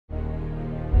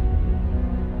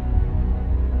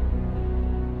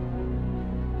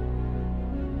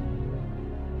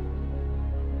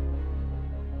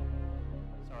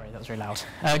was really loud.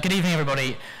 Good evening,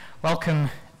 everybody. Welcome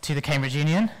to the Cambridge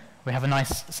Union. We have a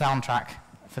nice soundtrack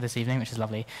for this evening, which is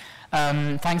lovely.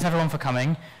 Thanks, everyone, for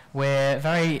coming. We're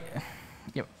very...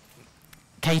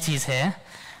 Katie's here,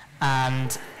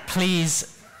 and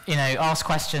please, ask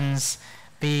questions,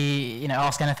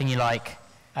 ask anything you like,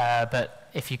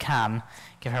 but if you can,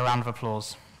 give her a round of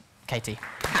applause. Katie.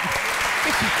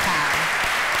 If you can.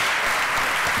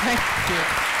 Thank you.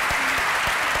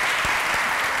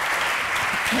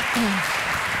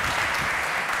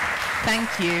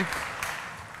 Thank you.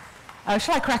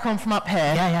 Shall I crack on from up here?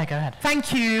 Yeah, go ahead.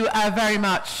 Thank you very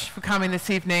much for coming this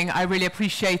evening. I really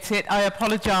appreciate it. I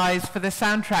apologise for the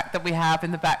soundtrack that we have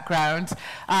in the background.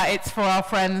 It's for our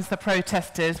friends, the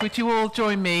protesters. Would you all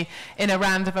join me in a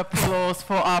round of applause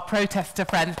for our protester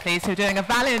friends, please, who are doing a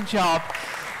valiant job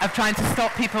of trying to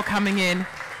stop people coming in.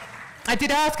 I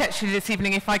did ask, actually, this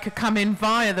evening if I could come in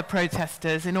via the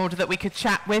protesters in order that we could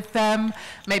chat with them,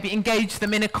 maybe engage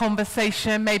them in a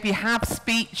conversation, maybe have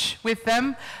speech with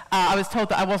them. I was told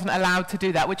that I wasn't allowed to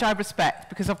do that, which I respect,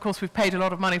 because, of course, we've paid a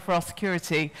lot of money for our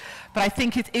security. But I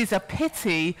think it is a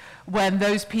pity when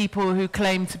those people who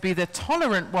claim to be the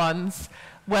tolerant ones,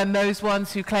 when those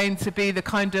ones who claim to be the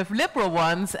kind of liberal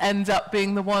ones end up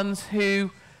being the ones who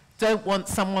don't want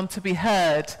someone to be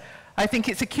heard. I think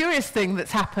it's a curious thing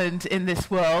that's happened in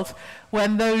this world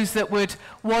when those that would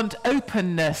want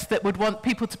openness, that would want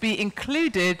people to be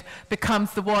included,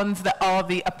 becomes the ones that are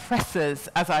the oppressors,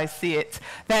 as I see it.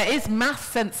 There is mass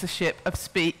censorship of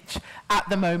speech at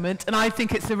the moment, and I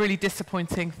think it's a really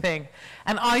disappointing thing.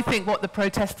 And I think what the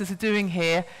protesters are doing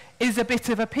here is a bit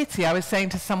of a pity. I was saying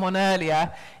to someone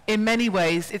earlier, in many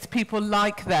ways, it's people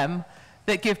like them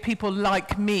that give people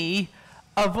like me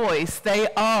a voice. They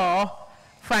are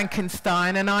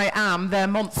Frankenstein, and I am their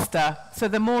monster. So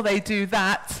the more they do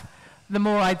that, the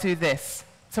more I do this.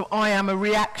 So I am a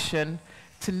reaction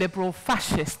to liberal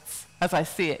fascists, as I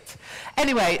see it.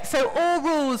 Anyway, so all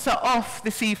rules are off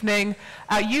this evening.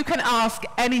 You can ask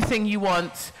anything you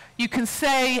want. You can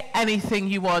say anything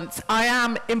you want. I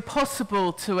am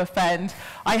impossible to offend.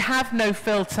 I have no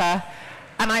filter,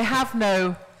 and I have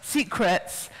no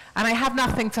secrets, and I have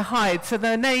nothing to hide. So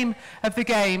the name of the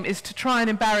game is to try and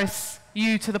embarrass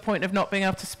you to the point of not being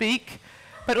able to speak,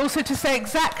 but also to say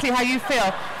exactly how you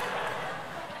feel.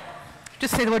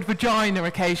 Just say the word vagina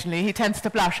occasionally. He tends to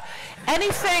blush.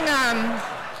 Anything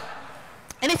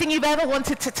you've ever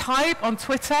wanted to type on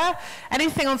Twitter,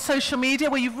 anything on social media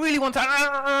where you really want to,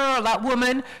 that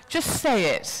woman, just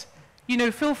say it.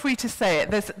 Feel free to say it.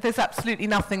 There's absolutely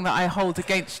nothing that I hold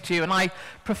against you, and I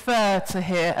prefer to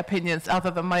hear opinions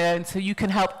other than my own, so you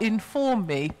can help inform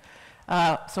me,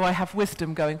 so I have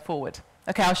wisdom going forward.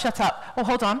 Okay, I'll shut up. Oh,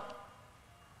 hold on.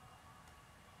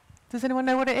 Does anyone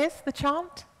know what it is, the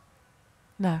chant?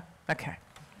 No? Okay.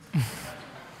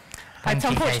 It's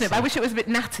unfortunate. I wish it was a bit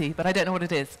natty, but I don't know what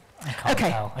it is. I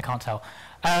can't tell.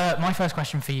 My first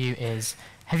question for you is,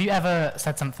 have you ever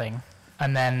said something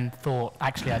and then thought,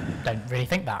 actually, I don't really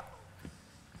think that?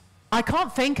 I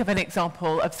can't think of an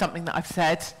example of something that I've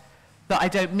said that I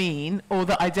don't mean, or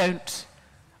that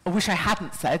I wish I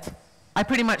hadn't said. I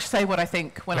pretty much say what I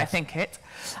think when I think it.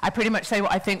 I pretty much say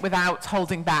what I think without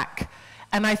holding back.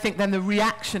 And I think then the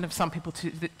reaction of some people to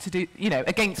do,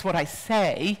 against what I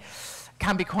say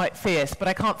can be quite fierce. But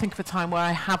I can't think of a time where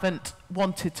I haven't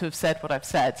wanted to have said what I've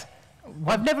said.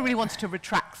 I've never really wanted to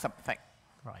retract something.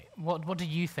 Right. What do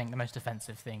you think the most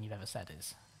offensive thing you've ever said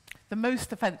is? The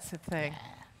most offensive thing? Yeah.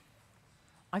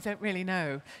 I don't really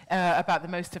know about the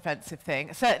most offensive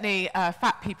thing. Certainly,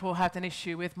 fat people had an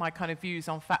issue with my kind of views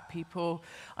on fat people.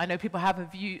 I know people have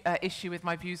a issue with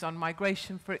my views on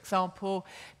migration, for example.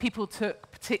 People took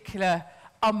particular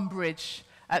umbrage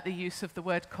at the use of the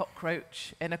word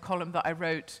cockroach in a column that I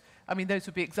wrote. I mean, those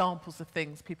would be examples of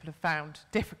things people have found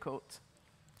difficult.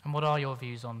 And what are your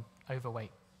views on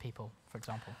overweight people, for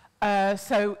example?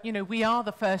 We are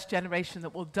the first generation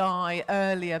that will die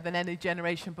earlier than any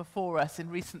generation before us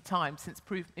in recent times since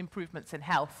improvements in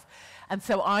health. And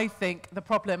so I think the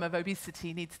problem of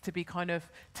obesity needs to be kind of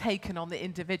taken on the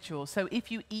individual. So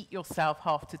if you eat yourself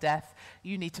half to death,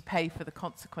 you need to pay for the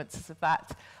consequences of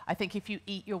that. I think if you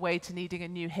eat your way to needing a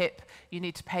new hip, you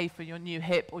need to pay for your new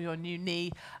hip or your new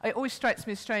knee. It always strikes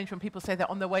me as strange when people say they're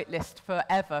on the wait list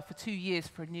forever, for 2 years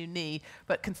for a new knee,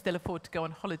 but can still afford to go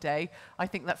on holiday. I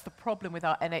think that's the problem with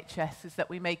our NHS, is that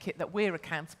we make it that we're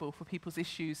accountable for people's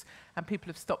issues and people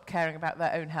have stopped caring about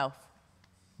their own health.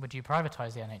 Would you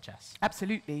privatise the NHS?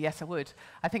 Absolutely, yes, I would.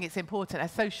 I think it's important. A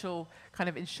social kind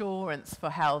of insurance for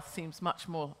health seems much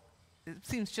more it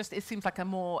seems like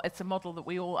it's a model that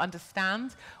we all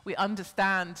understand. We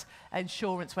understand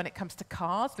insurance when it comes to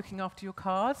cars, looking after your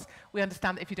cars. We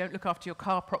understand that if you don't look after your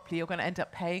car properly, you're going to end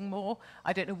up paying more.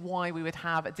 I don't know why we would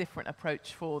have a different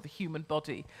approach for the human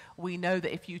body. We know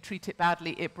that if you treat it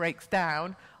badly, it breaks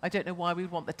down. I don't know why we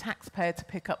would want the taxpayer to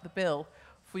pick up the bill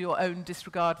for your own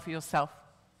disregard for yourself.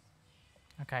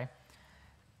 Okay.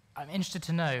 I'm interested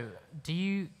to know, do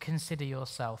you consider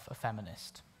yourself a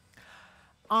feminist?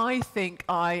 I think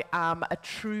I am a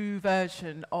true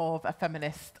version of a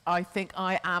feminist. I think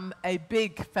I am a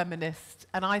big feminist.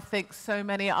 And I think so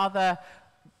many other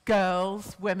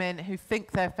girls, women who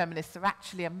think they're feminists are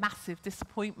actually a massive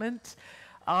disappointment.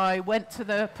 I went to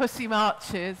the pussy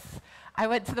marches.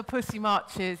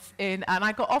 And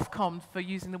I got Ofcom for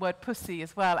using the word pussy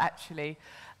as well, actually.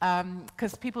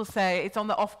 Because people say it's on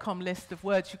the Ofcom list of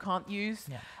words you can't use.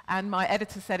 Yeah. And my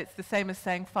editor said it's the same as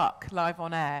saying fuck live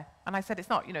on air. And I said it's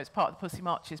not, it's part of the pussy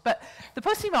marches. But the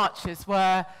pussy marches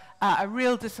were a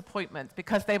real disappointment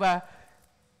because they were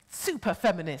super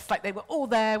feminist. Like they were all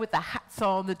there with their hats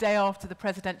on the day after the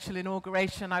presidential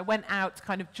inauguration. I went out to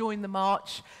kind of join the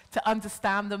march to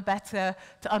understand them better,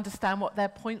 to understand what their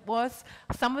point was.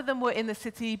 Some of them were in the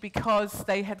city because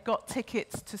they had got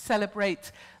tickets to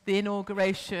celebrate the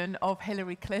inauguration of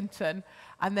Hillary Clinton.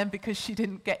 And then because she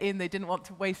didn't get in, they didn't want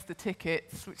to waste the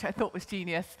tickets, which I thought was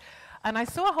genius. And I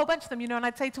saw a whole bunch of them, and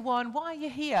I'd say to one, why are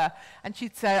you here? And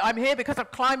she'd say, I'm here because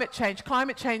of climate change.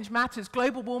 Climate change matters.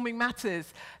 Global warming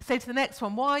matters. Say to the next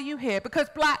one, why are you here? Because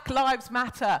Black Lives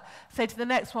Matter. Say to the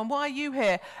next one, why are you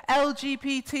here?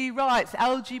 LGBT rights.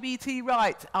 LGBT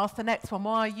rights. Ask the next one,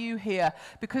 why are you here?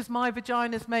 Because my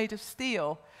vagina's made of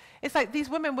steel. It's like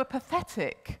these women were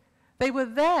pathetic. They were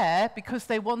there because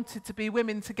they wanted to be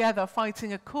women together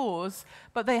fighting a cause,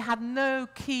 but they had no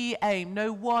key aim,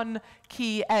 no one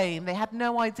key aim. They had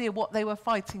no idea what they were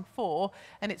fighting for,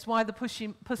 and it's why the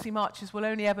pussy marches will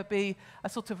only ever be a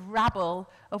sort of rabble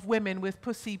of women with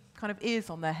pussy kind of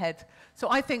ears on their head. So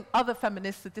I think other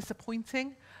feminists are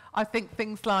disappointing. I think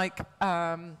things like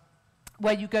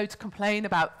where you go to complain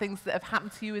about things that have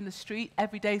happened to you in the street,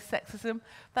 everyday sexism,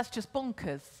 that's just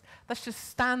bonkers. That's just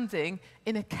standing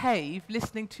in a cave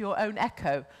listening to your own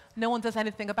echo. No one does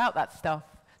anything about that stuff.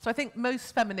 So I think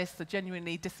most feminists are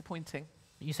genuinely disappointing.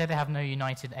 You say they have no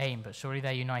united aim, but surely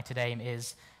their united aim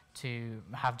is to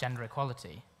have gender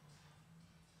equality.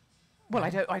 Well,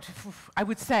 I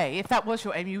would say if that was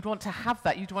your aim, you'd want to have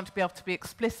that. You'd want to be able to be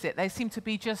explicit. They seem to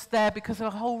be just there because of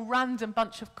a whole random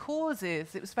bunch of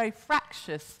causes. It was very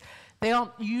fractious. They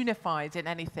aren't unified in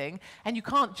anything. And you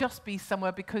can't just be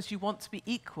somewhere because you want to be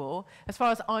equal. As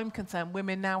far as I'm concerned,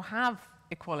 women now have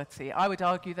equality. I would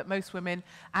argue that most women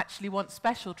actually want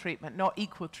special treatment, not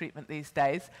equal treatment these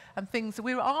days. And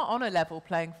we are on a level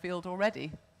playing field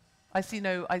already. I see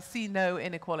no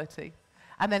inequality.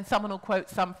 And then someone will quote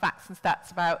some facts and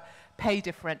stats about pay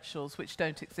differentials, which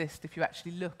don't exist if you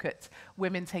actually look at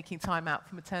women taking time out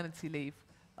for maternity leave.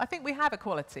 I think we have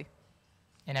equality.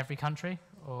 In every country,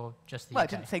 or just the UK? Well, I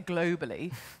didn't say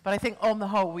globally, but I think on the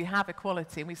whole we have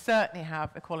equality, and we certainly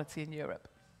have equality in Europe.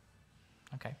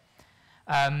 Okay.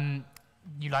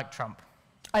 You like Trump?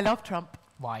 I love Trump.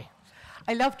 Why?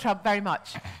 I love Trump very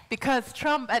much because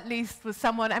Trump at least was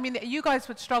someone, I mean, you guys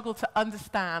would struggle to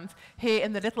understand here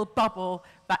in the little bubble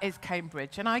that is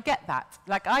Cambridge, and I get that.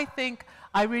 Like, I think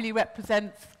I really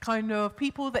represent kind of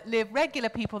people that live, regular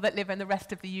people that live in the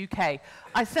rest of the UK.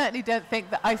 I certainly don't think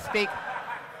that I speak,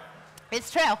 it's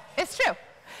true, it's true.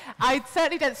 I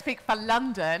certainly don't speak for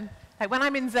London. Like, when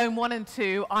I'm in zone 1 and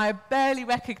 2, I barely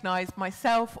recognize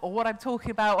myself or what I'm talking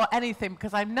about or anything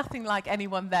because I'm nothing like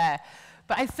anyone there.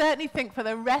 But I certainly think for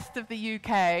the rest of the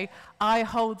UK, I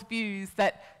hold views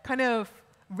that kind of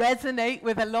resonate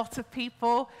with a lot of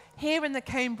people. Here in the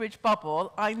Cambridge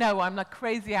bubble, I know I'm a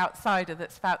crazy outsider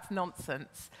that spouts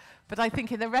nonsense. But I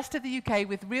think in the rest of the UK,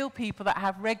 with real people that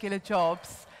have regular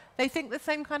jobs, they think the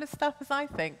same kind of stuff as I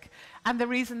think. And the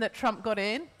reason that Trump got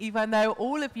in, even though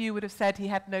all of you would have said he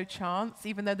had no chance,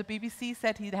 even though the BBC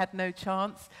said he had no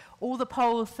chance, all the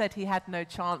polls said he had no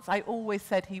chance, I always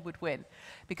said he would win.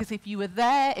 Because if you were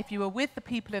there, if you were with the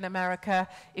people in America,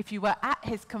 if you were at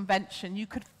his convention, you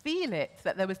could feel it,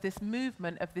 that there was this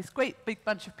movement of this great big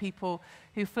bunch of people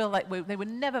who feel like they were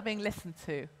never being listened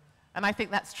to. And I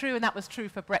think that's true, and that was true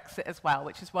for Brexit as well,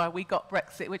 which is why we got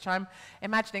Brexit, which I'm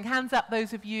imagining. Hands up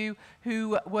those of you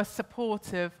who were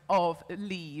supportive of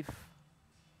leave.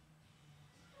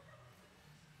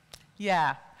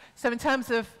 Yeah. So in terms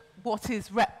of what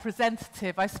is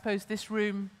representative, I suppose this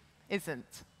room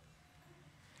isn't.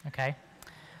 Okay.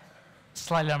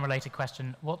 Slightly unrelated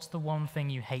question. What's the one thing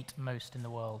you hate most in the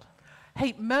world?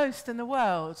 Hate most in the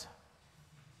world?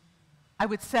 I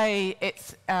would say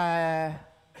it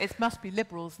must be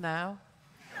Liberals now.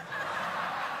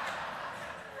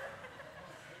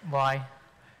 Why?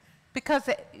 Because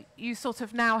you sort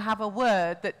of now have a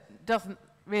word that doesn't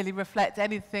really reflect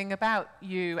anything about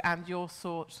you and your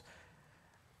sort.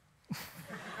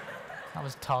 That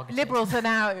was targeted. Liberals are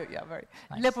now, yeah, very.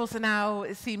 Nice. Liberals are now,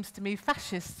 it seems to me,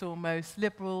 fascists almost.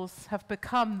 Liberals have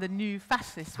become the new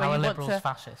fascists. How are liberals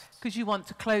fascists? Because you want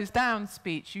to close down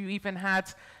speech. You even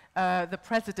had the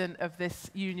president of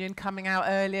this union coming out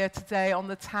earlier today on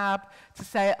the tab to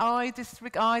say, I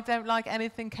don't like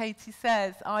anything Katie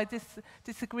says. I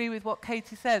disagree with what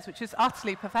Katie says, which is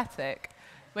utterly pathetic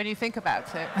when you think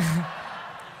about it.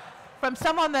 From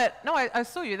someone that, no, I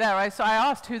saw you there. I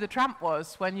asked who the tramp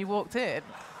was when you walked in.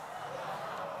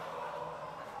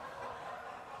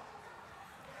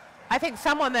 I think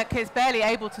someone that is barely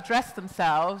able to dress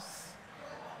themselves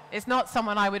is not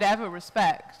someone I would ever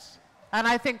respect. And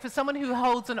I think for someone who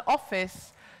holds an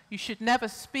office, you should never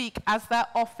speak as that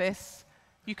office.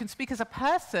 You can speak as a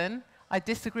person. I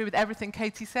disagree with everything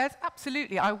Katie says.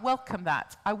 Absolutely, I welcome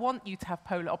that. I want you to have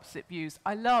polar opposite views.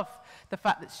 I love the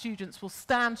fact that students will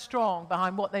stand strong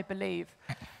behind what they believe.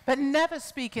 But never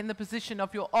speak in the position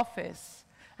of your office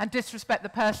and disrespect the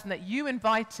person that you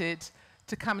invited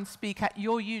to come and speak at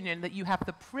your union that you have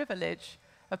the privilege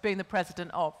of being the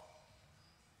president of.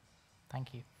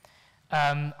 Thank you.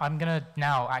 I'm going to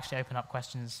now actually open up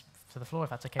questions to the floor, if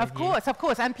that's okay with you. Of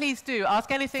course, and please do.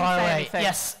 Ask anything, Fire say away. anything.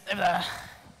 Yes, over there.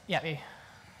 Yeah, you.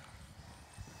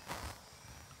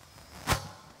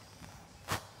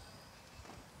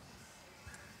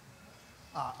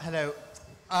 Hello.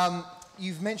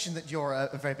 You've mentioned that you're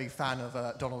a very big fan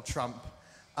of Donald Trump,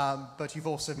 but you've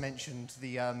also mentioned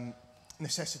the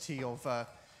necessity of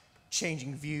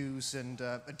changing views and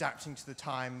adapting to the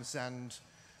times and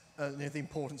the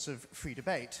importance of free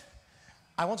debate.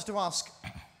 I wanted to ask,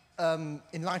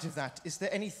 in light of that, is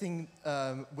there anything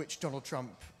which Donald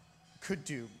Trump could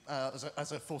do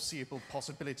as a foreseeable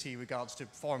possibility in regards to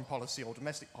foreign policy or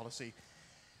domestic policy,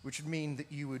 which would mean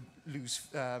that you would lose,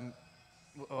 come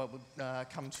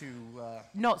to...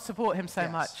 Not support him so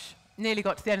yes. much. Nearly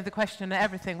got to the end of the question and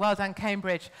everything. Well done,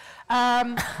 Cambridge.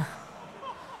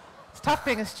 It's tough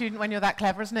being a student when you're that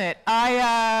clever, isn't it?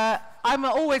 I'm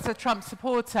always a Trump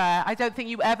supporter. I don't think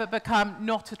you ever become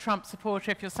not a Trump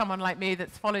supporter if you're someone like me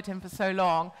that's followed him for so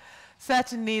long.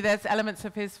 Certainly there's elements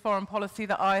of his foreign policy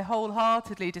that I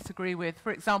wholeheartedly disagree with.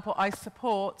 For example, I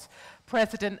support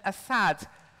President Assad.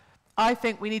 I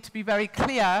think we need to be very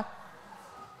clear.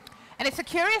 And it's a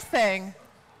curious thing.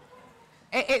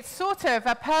 It's sort of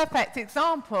a perfect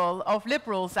example of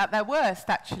liberals at their worst,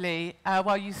 actually,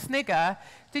 while you snigger.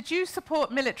 Did you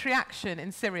support military action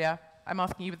in Syria? I'm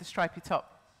asking you with the stripy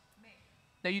top. Me?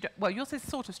 No, you don't. Well, yours is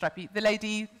sort of stripy. The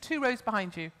lady 2 rows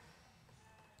behind you.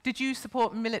 Did you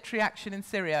support military action in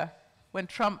Syria when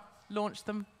Trump launched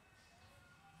them?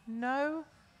 No?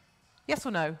 Yes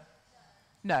or no?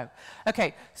 No.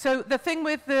 Okay, so the thing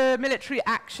with the military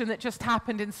action that just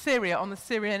happened in Syria on the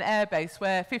Syrian airbase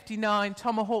where 59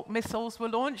 Tomahawk missiles were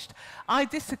launched, I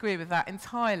disagree with that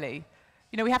entirely.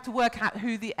 You know, we have to work out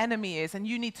who the enemy is, and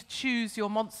you need to choose your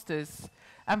monsters.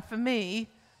 And for me,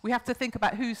 we have to think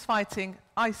about who's fighting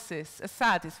ISIS.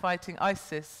 Assad is fighting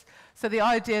ISIS. So the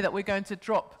idea that we're going to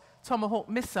drop Tomahawk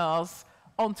missiles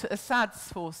onto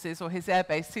Assad's forces or his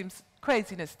airbase seems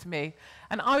craziness to me.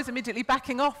 And I was immediately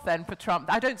backing off then for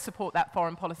Trump. I don't support that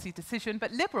foreign policy decision,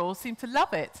 but liberals seem to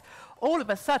love it. All of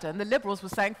a sudden, the liberals were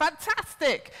saying,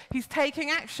 fantastic, he's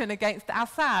taking action against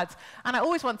Assad. And I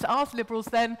always want to ask liberals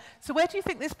then, so where do you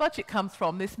think this budget comes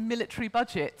from, this military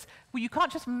budget? Well, you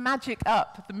can't just magic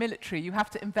up the military. You have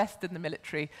to invest in the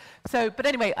military. But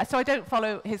anyway, so I don't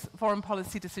follow his foreign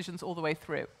policy decisions all the way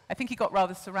through. I think he got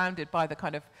rather surrounded by the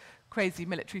kind of crazy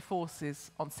military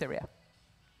forces on Syria.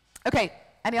 Okay,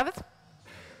 any others?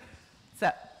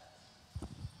 Sir.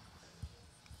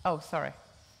 Oh, sorry.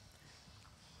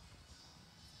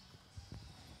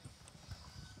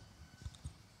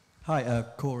 Hi,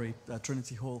 Corey,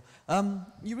 Trinity Hall.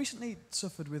 You recently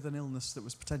suffered with an illness that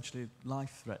was potentially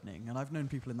life-threatening, and I've known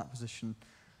people in that position,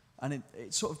 and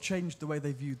it sort of changed the way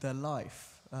they viewed their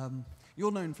life.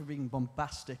 You're known for being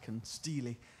bombastic and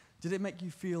steely. Did it make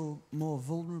you feel more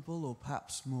vulnerable or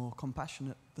perhaps more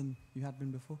compassionate than you had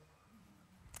been before?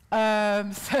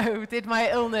 So did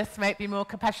my illness make me more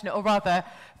compassionate, or rather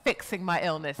fixing my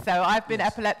illness? So I've been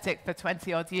epileptic for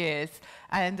 20-odd years,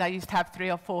 and I used to have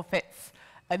 3 or 4 fits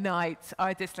a night.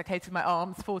 I dislocated my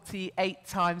arms 48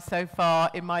 times so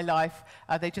far in my life.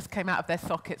 They just came out of their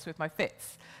sockets with my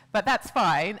fits. But that's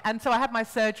fine. And so I had my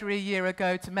surgery a year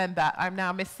ago to mend that. I'm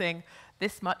now missing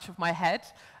this much of my head.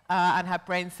 and had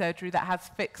brain surgery that has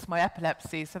fixed my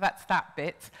epilepsy, so that's that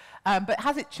bit. But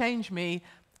has it changed me?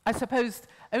 I suppose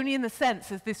only in the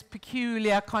sense of this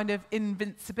peculiar kind of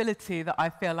invincibility that I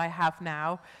feel I have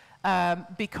now,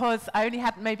 because I only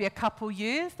had maybe a couple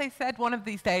years, they said, one of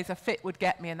these days a fit would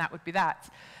get me and that would be that.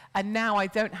 And now I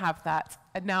don't have that,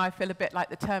 and now I feel a bit like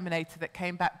the Terminator that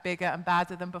came back bigger and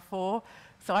badder than before.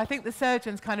 So I think the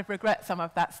surgeons kind of regret some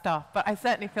of that stuff, but I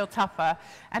certainly feel tougher.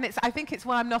 And I think it's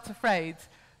why I'm not afraid.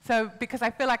 So because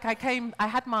I feel like I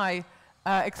had my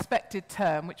expected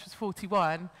term, which was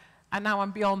 41, and now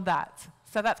I'm beyond that.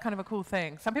 So that's kind of a cool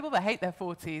thing. Some people that hate their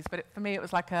 40s, but for me it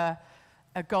was like a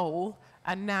goal.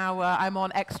 And now I'm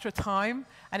on extra time,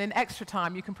 and in extra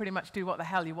time you can pretty much do what the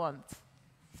hell you want.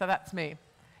 So that's me.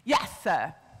 Yes,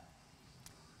 sir.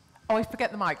 Oh, I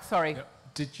forget the mic, sorry.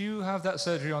 Yep. Did you have that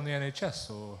surgery on the NHS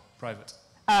or private?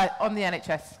 On the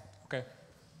NHS. Okay.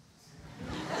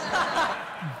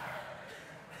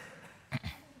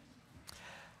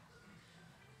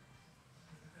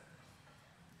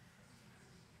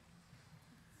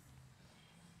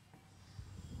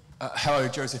 Hello,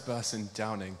 Joseph Burson,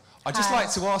 Downing. I'd just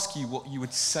like to ask you what you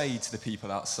would say to the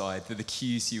people outside that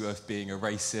accuse you of being a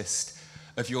racist,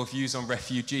 of your views on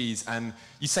refugees, and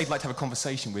you say you'd like to have a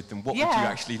conversation with them. What would you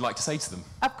actually like to say to them?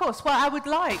 Of course. Well, I would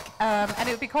like, and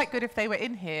it would be quite good if they were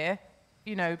in here,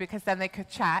 you know, because then they could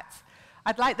chat.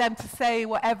 I'd like them to say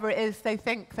whatever it is they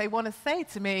think they want to say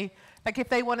to me. Like if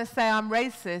they want to say I'm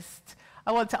racist,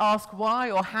 I want to ask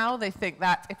why or how they think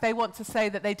that. If they want to say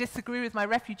that they disagree with my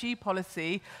refugee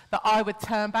policy, that I would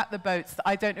turn back the boats, that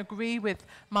I don't agree with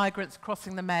migrants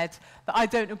crossing the Med, that I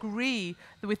don't agree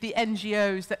with the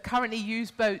NGOs that currently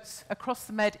use boats across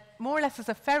the Med more or less as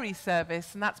a ferry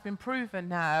service, and that's been proven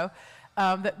now,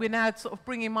 that we're now sort of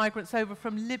bringing migrants over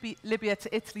from Libya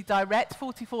to Italy direct,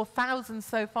 44,000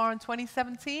 so far in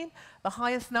 2017, the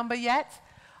highest number yet.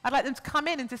 I'd like them to come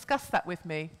in and discuss that with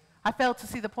me. I failed to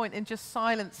see the point in just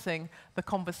silencing the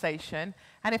conversation.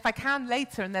 And if I can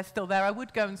later and they're still there, I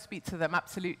would go and speak to them,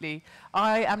 absolutely.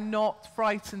 I am not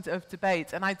frightened of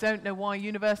debate, and I don't know why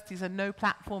universities are no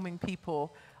platforming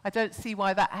people. I don't see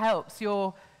why that helps.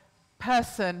 Your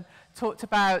person talked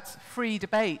about free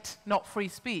debate, not free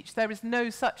speech. There is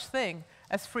no such thing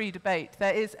as free debate.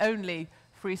 There is only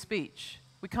free speech.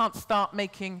 We can't start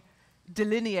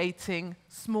delineating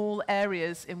small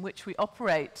areas in which we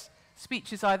operate.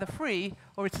 Speech is either free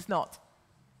or it is not.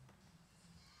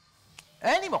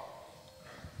 Any more?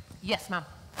 Yes, ma'am.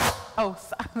 Oh,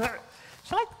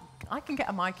 shall I can get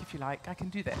a mic if you like. I can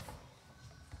do this.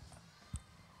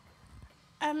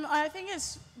 I think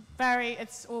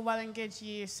it's all well and good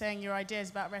you saying your ideas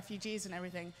about refugees and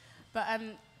everything, but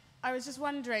I was just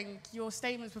wondering, your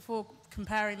statements before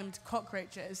comparing them to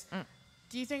cockroaches,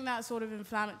 do you think that sort of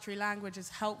inflammatory language is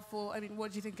helpful? I mean,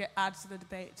 what do you think it adds to the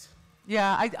debate?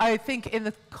 Yeah, I think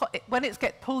when it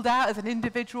gets pulled out as an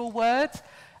individual word,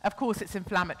 of course it's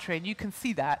inflammatory, and you can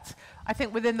see that. I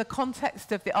think within the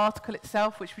context of the article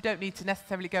itself, which we don't need to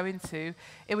necessarily go into,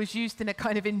 it was used in a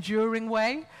kind of enduring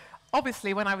way.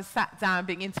 Obviously, when I was sat down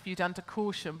being interviewed under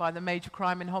caution by the Major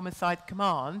Crime and Homicide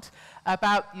Command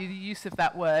about the use of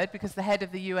that word, because the head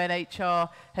of the UNHR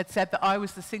had said that I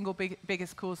was the single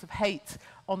biggest cause of hate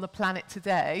on the planet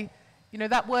today, you know,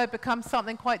 that word becomes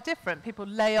something quite different. People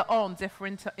layer on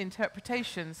different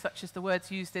interpretations, such as the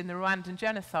words used in the Rwandan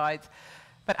genocide.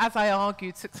 But as I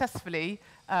argued successfully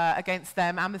against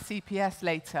them and the CPS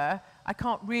later, I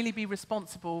can't really be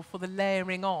responsible for the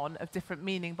layering on of different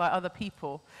meaning by other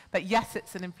people. But yes,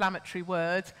 it's an inflammatory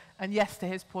word, and yes, to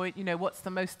his point, you know, what's the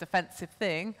most offensive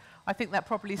thing? I think that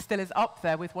probably still is up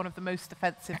there with one of the most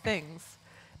offensive things.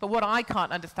 But what I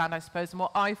can't understand, I suppose, and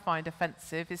what I find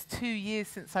offensive is 2 years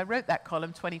since I wrote that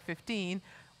column, 2015,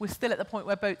 we're still at the point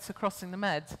where boats are crossing the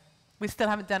Med. We still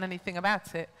haven't done anything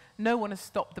about it. No one has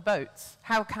stopped the boats.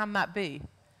 How can that be?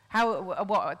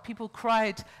 People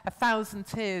cried 1,000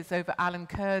 tears over Alan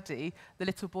Kurdi, the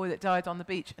little boy that died on the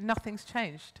beach, and nothing's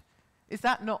changed. Is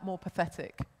that not more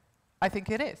pathetic? I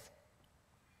think it is.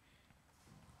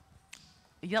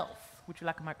 Yes. Would you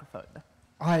like a microphone?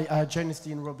 Hi, Jonas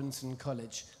Dean Robinson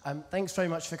College. Thanks very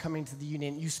much for coming to the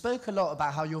Union. You spoke a lot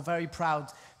about how you're very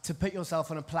proud to put yourself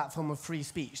on a platform of free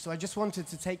speech. So I just wanted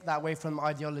to take that away from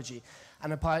ideology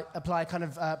and apply a kind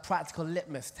of practical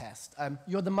litmus test.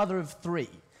 You're the mother of 3.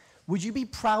 Would you be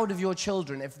proud of your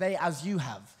children if they, as you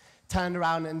have, turned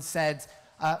around and said,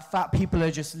 fat people are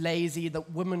just lazy,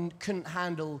 that women couldn't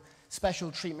handle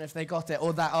special treatment if they got it,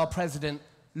 or that our president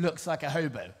looks like a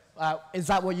hobo? Is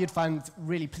that what you'd find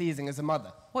really pleasing as a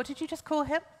mother? What did you just call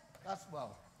him? That's,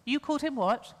 well... You called him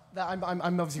what? I'm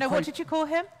obviously... No, what did you call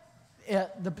him?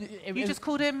 You just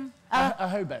called him a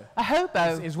hobo. A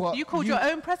hobo? Is what you called your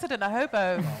own president a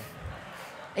hobo.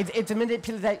 It's a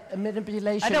manipulation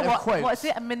I know, of quotes. what is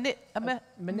it? A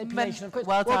manipulation of quotes.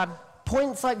 Well done.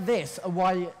 Points like this are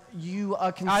why you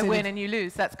are considered... I win and you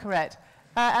lose, that's correct.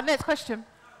 And next question.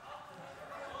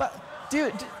 But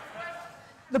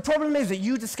the problem is that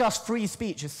you discuss free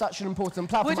speech as such an important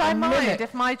platform. Would I mind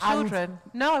if my children...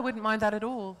 No, I wouldn't mind that at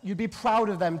all. You'd be proud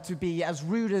of them to be as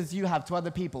rude as you have to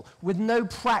other people with no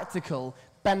practical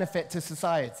benefit to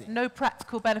society. No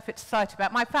practical benefit to society.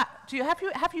 About my fat...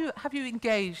 Have you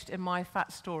engaged in my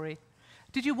fat story?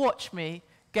 Did you watch me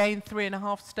gain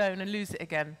 3.5 stone and lose it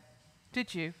again?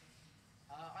 Did you?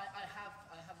 I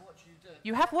have watched you do it.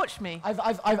 You have watched me?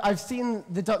 I've seen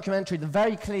the documentary that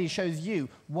very clearly shows you,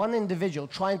 one individual,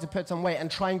 trying to put on weight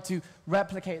and trying to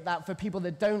replicate that for people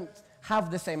that don't have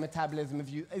the same metabolism as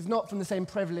you, is not from the same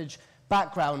privileged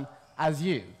background as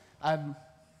you.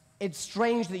 It's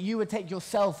strange that you would take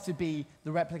yourself to be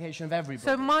the replication of everybody.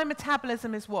 So my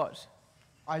metabolism is what?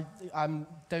 I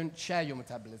don't share your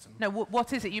metabolism. No,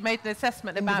 what is it? You made an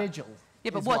assessment about... Individual. Yeah,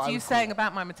 but what are you saying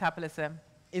about my metabolism?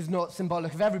 Is not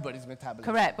symbolic of everybody's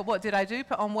metabolism. Correct, but what did I do?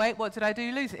 Put on weight. What did I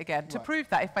do? Lose it again. To prove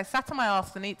that, if I sat on my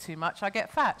arse and eat too much, I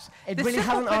get fat. It really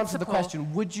hasn't answered the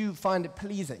question. Would you find it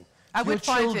pleasing? I would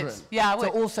find it. Yeah, I would.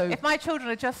 Also, if my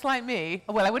children are just like me,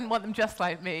 well, I wouldn't want them just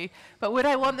like me, but would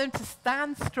I want them to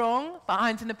stand strong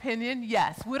behind an opinion?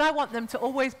 Yes. Would I want them to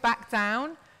always back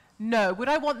down? No. Would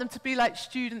I want them to be like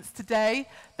students today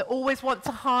that always want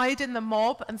to hide in the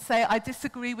mob and say, I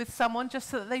disagree with someone just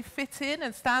so that they fit in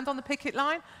and stand on the picket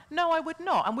line? No, I would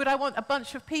not. And would I want a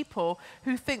bunch of people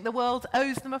who think the world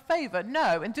owes them a favour?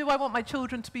 No. And do I want my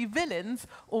children to be villains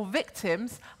or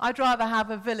victims? I'd rather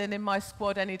have a villain in my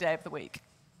squad any day of the week.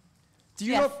 Do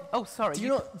you not, oh, sorry. Do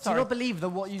you not believe that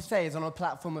what you say is on a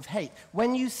platform of hate?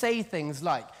 When you say things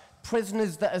like,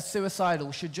 prisoners that are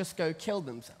suicidal should just go kill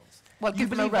themselves, well, you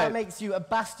believe that makes you a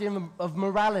bastion of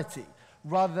morality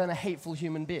rather than a hateful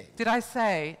human being. Did I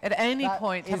say at any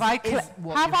point, when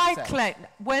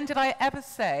did I ever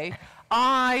say,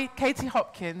 I, Katie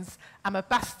Hopkins, am a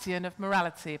bastion of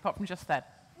morality, apart from just then?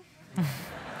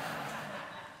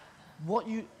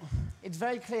 It's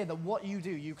very clear that what you do,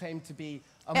 you claim to be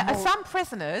some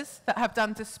prisoners that have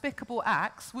done despicable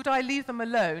acts, would I leave them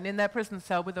alone in their prison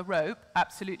cell with a rope?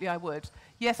 Absolutely I would.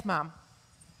 Yes, ma'am.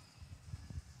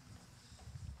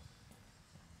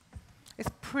 It's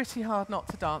pretty hard not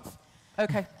to dance.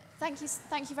 Okay. Thank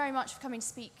you very much for coming to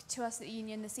speak to us at the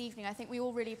Union this evening. I think we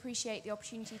all really appreciate the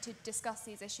opportunity to discuss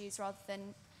these issues rather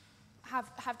than have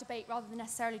debate, rather than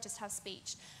necessarily just have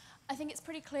speech. I think it's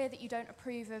pretty clear that you don't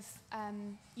approve of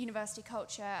university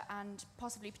culture and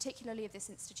possibly particularly of this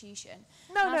institution.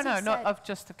 No, not of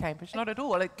just of Cambridge, not at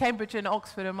all. Cambridge and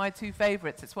Oxford are my two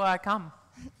favourites. It's where I come.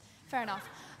 Fair enough.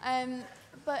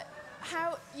 But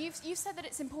you've said that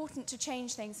it's important to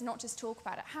change things and not just talk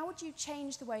about it. How would you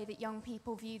change the way that young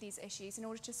people view these issues in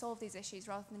order to solve these issues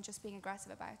rather than just being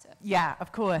aggressive about it? Yeah,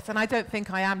 of course. And I don't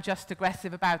think I am just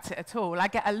aggressive about it at all. I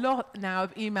get a lot now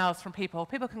of emails from people.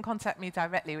 People can contact me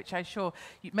directly, which I'm sure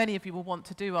many of you will want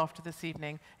to do after this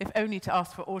evening, if only to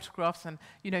ask for autographs and,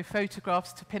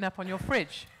 photographs to pin up on your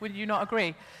fridge. Would you not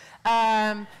agree?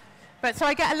 But so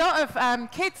I get a lot of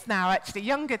kids now, actually,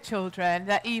 younger children,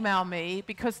 that email me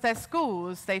because their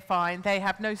schools, they find, they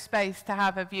have no space to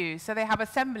have a view. So they have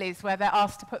assemblies where they're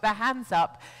asked to put their hands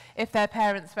up if their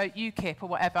parents vote UKIP or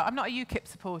whatever. I'm not a UKIP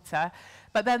supporter,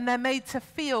 but then they're made to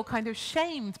feel kind of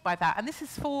shamed by that. And this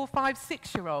is 4, 5,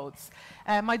 6-year-olds.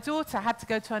 My daughter had to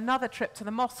go to another trip to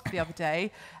the mosque the other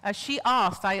day. She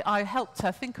asked, I helped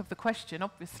her think of the question,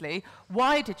 obviously,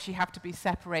 why did she have to be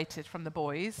separated from the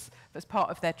boys as part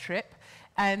of their trip?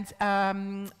 And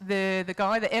the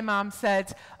guy, the imam,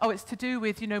 said, oh, it's to do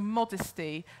with,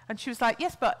 modesty. And she was like,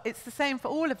 yes, but it's the same for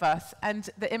all of us. And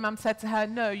the imam said to her,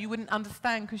 no, you wouldn't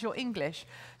understand because you're English.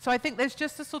 So I think there's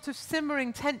just a sort of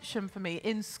simmering tension for me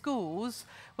in schools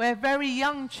where very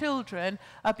young children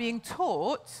are being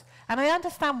taught, and I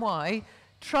understand why,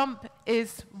 Trump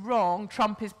is wrong,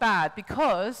 Trump is bad,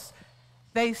 because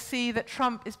they see that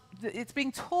it's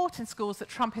being taught in schools that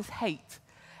Trump is hate.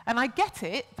 And I get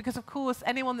it, because of course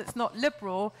anyone that's not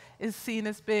liberal is seen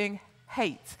as being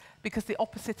hate, because the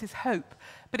opposite is hope.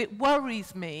 But it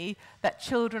worries me that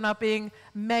children are being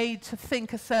made to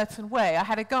think a certain way. I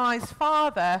had a guy's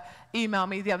father email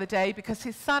me the other day because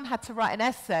his son had to write an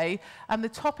essay, and the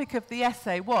topic of the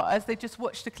essay was, they just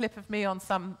watched a clip of me on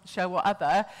some show or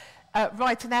other,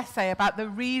 write an essay about the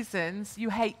reasons you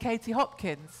hate Katie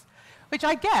Hopkins. Which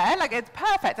I get, it's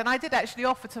perfect. And I did actually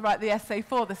offer to write the essay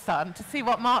for the son to see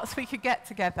what marks we could get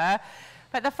together.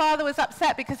 But the father was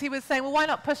upset because he was saying, well, why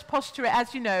not posture it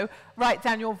as, you know, write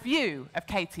down your view of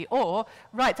Katie, or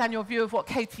write down your view of what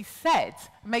Katie said.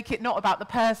 Make it not about the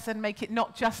person, make it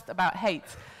not just about hate.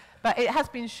 But it has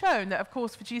been shown that, of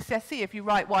course, for GCSE, if you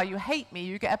write why you hate me,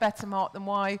 you get a better mark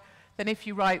than if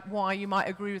you write why you might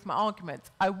agree with my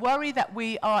argument. I worry that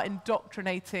we are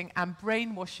indoctrinating and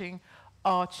brainwashing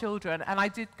our children, and I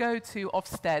did go to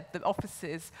Ofsted, the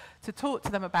offices, to talk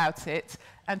to them about it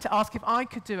and to ask if I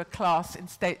could do a class in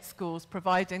state schools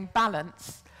providing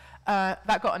balance.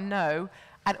 That got a no.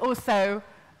 And also,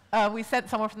 we sent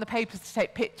someone from the papers to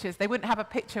take pictures. They wouldn't have a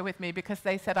picture with me because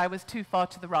they said I was too far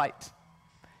to the right.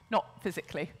 Not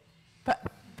physically, but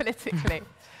politically.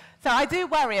 So I do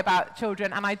worry about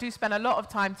children, and I do spend a lot of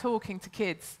time talking to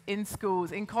kids in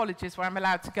schools, in colleges where I'm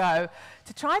allowed to go,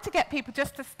 to try to get people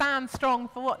just to stand strong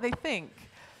for what they think.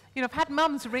 You know, I've had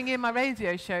mums ring in my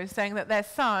radio show saying that their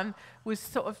son was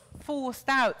sort of forced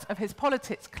out of his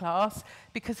politics class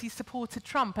because he supported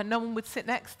Trump and no one would sit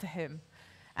next to him.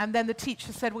 And then the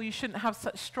teacher said, well, you shouldn't have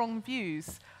such strong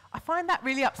views. I find that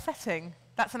really upsetting.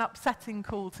 That's an upsetting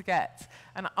call to get.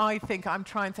 And I think I'm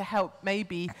trying to help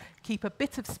maybe keep a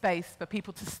bit of space for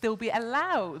people to still be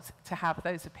allowed to have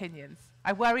those opinions.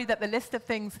 I worry that the list of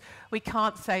things we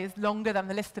can't say is longer than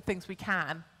the list of things we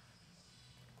can.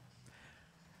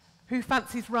 Who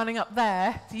fancies running up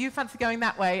there? Do you fancy going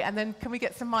that way? And then can we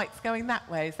get some mics going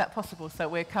that way? Is that possible? So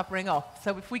we're covering off.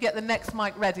 So if we get the next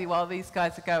mic ready while these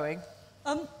guys are going.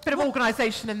 Bit of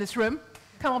organisation in this room.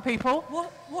 Come on, people.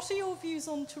 What are your views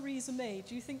on Theresa May?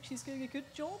 Do you think she's doing a good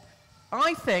job?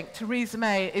 I think Theresa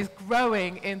May is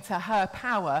growing into her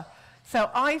power. So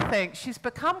I think she's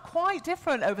become quite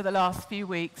different over the last few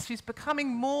weeks. She's becoming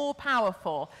more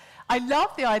powerful. I love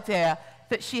the idea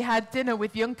that she had dinner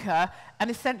with Juncker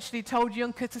and essentially told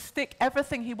Juncker to stick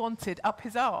everything he wanted up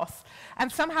his arse.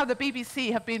 And somehow the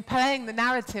BBC have been playing the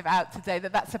narrative out today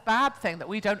that that's a bad thing, that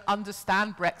we don't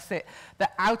understand Brexit,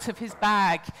 that out of his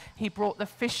bag he brought the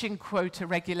fishing quota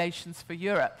regulations for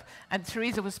Europe. And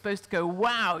Theresa was supposed to go,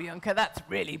 wow, Juncker, that's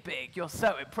really big, you're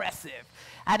so impressive.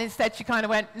 And instead she kind of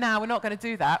went, no, we're not going to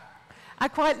do that. I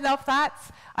quite love that.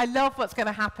 I love what's going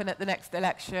to happen at the next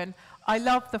election. I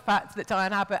love the fact that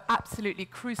Diane Abbott absolutely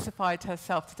crucified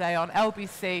herself today on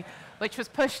LBC, which was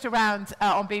pushed around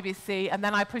on BBC, and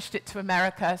then I pushed it to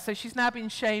America. So she's now been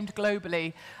shamed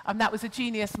globally, and that was a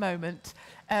genius moment.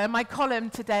 My column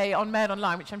today on Mail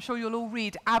Online, which I'm sure you'll all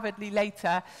read avidly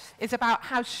later, is about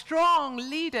how strong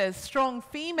leaders, strong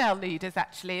female leaders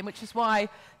actually, and which is why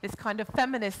this kind of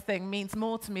feminist thing means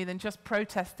more to me than just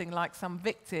protesting like some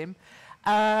victim.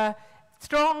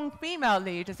 Strong female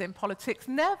leaders in politics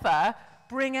never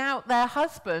bring out their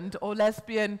husband or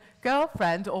lesbian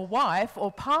girlfriend or wife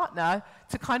or partner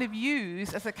to kind of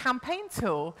use as a campaign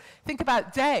tool. Think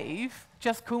about Dave,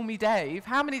 just call me Dave.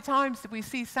 How many times did we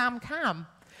see Sam Cam?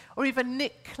 Or even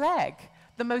Nick Clegg,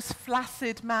 the most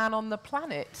flaccid man on the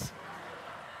planet.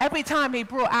 Every time he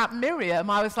brought out Miriam,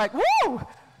 I was like, woo,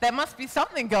 there must be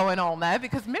something going on there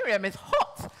because Miriam is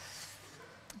hot.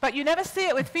 But you never see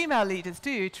it with female leaders, do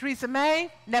you? Theresa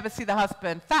May, never see the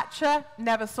husband. Thatcher,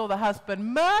 never saw the husband.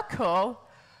 Merkel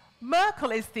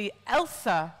is the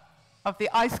Elsa of the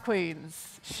Ice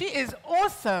Queens. She is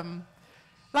awesome.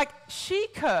 Like, she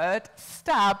could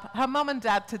stab her mum and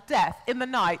dad to death in the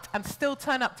night and still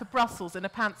turn up to Brussels in a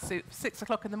pantsuit for 6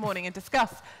 o'clock in the morning and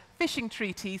discuss fishing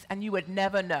treaties, and you would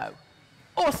never know.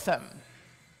 Awesome.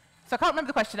 So I can't remember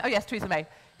the question. Oh, yes, Theresa May.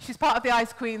 She's part of the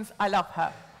Ice Queens. I love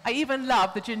her. I even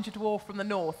love the ginger dwarf from the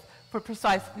north, for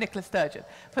precise Nicola Sturgeon,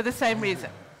 for the same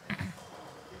reason.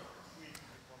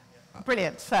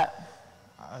 Brilliant, sir.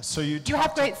 So you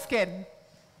have great skin.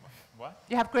 What?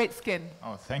 You have great skin.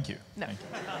 Oh, thank you. No.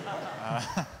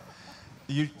 Thank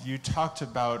you. You talked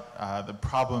about the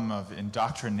problem of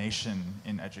indoctrination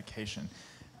in education.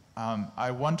 I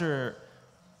wonder,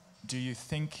 do you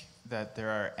think that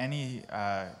there are any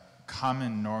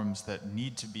common norms that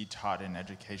need to be taught in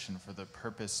education for the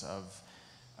purpose of,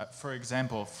 for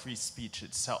example, free speech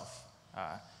itself?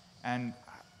 And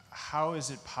how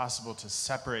is it possible to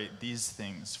separate these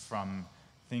things from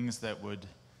things that would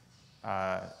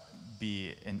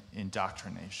be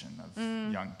indoctrination of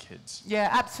young kids? Yeah,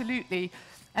 absolutely.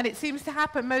 And it seems to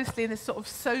happen mostly in this sort of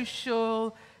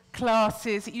social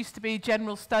classes. It used to be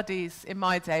general studies in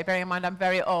my day, bearing in mind I'm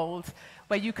very old,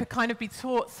 where you could kind of be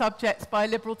taught subjects by a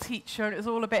liberal teacher, and it was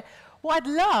all a bit, What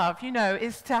I'd love, you know,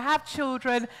 is to have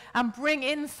children and bring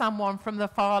in someone from the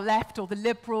far left or the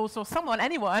Liberals or someone,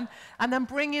 anyone, and then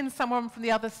bring in someone from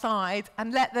the other side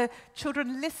and let the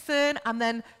children listen and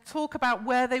then talk about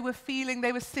where they were feeling,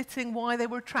 they were sitting, why they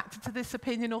were attracted to this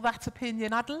opinion or that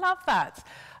opinion. I'd love that.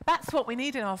 That's what we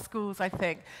need in our schools, I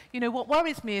think. You know, what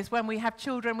worries me is when we have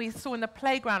children, we saw in the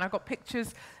playground, I've got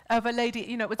pictures of a lady,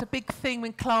 you know, it was a big thing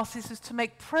in classes was to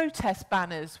make protest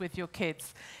banners with your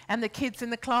kids. And the kids in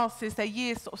the classes, they're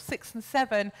years sort of 6 and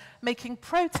 7, making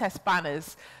protest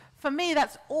banners. For me,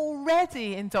 that's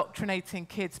already indoctrinating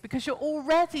kids because you're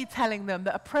already telling them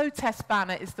that a protest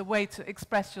banner is the way to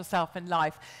express yourself in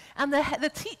life. And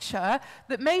the teacher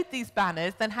that made these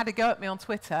banners then had a go at me on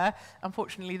Twitter.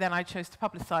 Unfortunately, then I chose to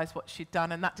publicise what she'd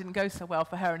done, and that didn't go so well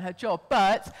for her and her job.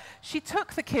 But she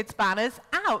took the kids' banners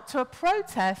out to a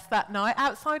protest that night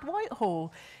outside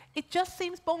Whitehall. It just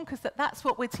seems bonkers that that's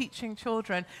what we're teaching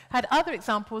children. Had other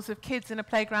examples of kids in a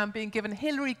playground being given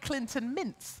Hillary Clinton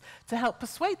mints to help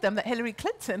persuade them that Hillary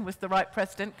Clinton was the right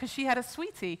president because she had a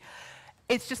sweetie.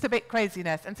 It's just a bit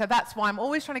craziness. And so that's why I'm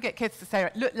always trying to get kids to say,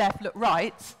 look left, look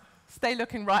right, stay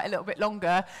looking right a little bit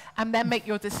longer, and then make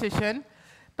your decision.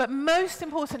 But most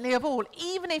importantly of all,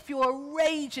 even if you're a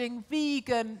raging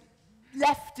vegan,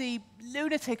 lefty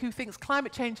lunatic who thinks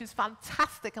climate change is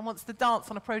fantastic and wants to dance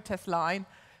on a protest line,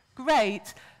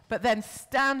 great, but then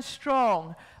stand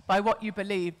strong by what you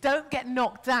believe. Don't get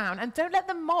knocked down, and don't let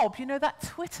the mob, you know, that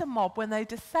Twitter mob, when they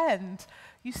descend,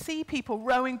 you see people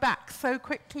rowing back so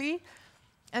quickly,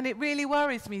 and it really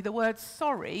worries me, the word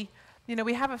sorry. You know,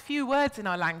 we have a few words in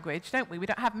our language, don't we? We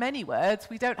don't have many words.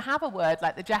 We don't have a word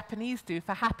like the Japanese do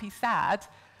for happy, sad.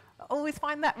 I always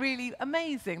find that really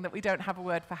amazing that we don't have a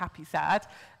word for happy, sad.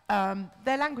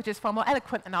 Their language is far more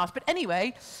eloquent than ours. But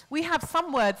anyway, we have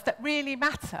some words that really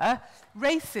matter.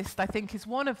 Racist, I think, is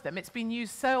one of them. It's been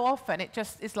used so often, it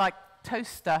just is like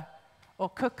toaster or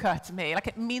cooker to me. Like,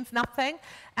 it means nothing.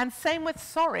 And same with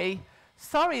sorry.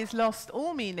 Sorry has lost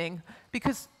all meaning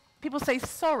because people say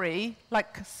sorry,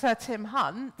 like Sir Tim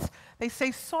Hunt. They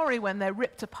say sorry when they're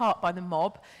ripped apart by the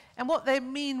mob. And what they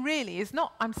mean really is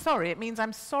not, I'm sorry. It means,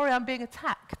 I'm sorry I'm being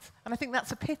attacked. And I think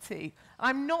that's a pity.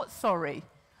 I'm not sorry.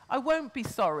 I won't be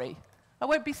sorry. I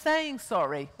won't be saying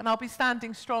sorry. And I'll be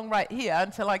standing strong right here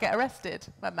until I get arrested.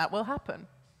 And that will happen.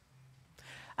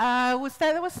 There was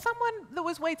someone that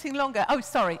was waiting longer. Oh,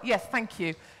 sorry. Yes, thank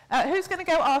you. Who's going to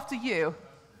go after you?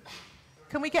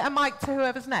 Can we get a mic to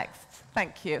whoever's next?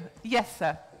 Thank you. Yes,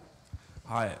 sir.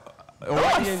 Hi.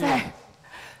 That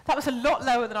was a lot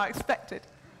lower than I expected.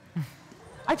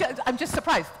 I'm just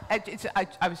surprised.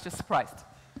 I was just surprised.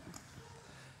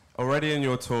 Already in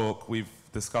your talk, we've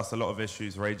discussed a lot of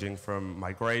issues ranging from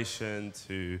migration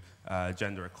to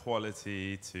gender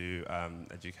equality to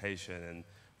education and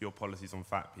your policies on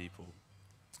fat people.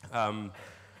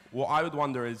 What I would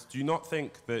wonder is, do you not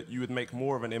think that you would make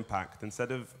more of an impact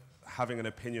instead of having an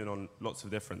opinion on lots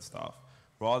of different stuff,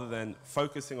 rather than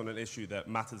focusing on an issue that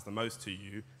matters the most to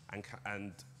you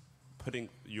and putting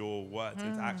your words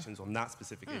into actions on that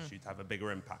specific issue to have a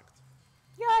bigger impact?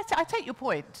 Yeah, I take your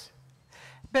point.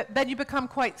 But then you become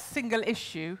quite single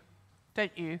issue,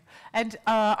 don't you? And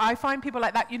I find people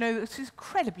like that, you know, it's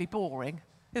incredibly boring,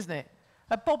 isn't it?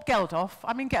 Bob Geldof,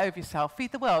 I mean, get over yourself.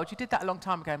 Feed the world. You did that a long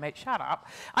time ago, mate. Shut up.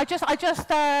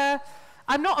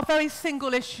 I'm not a very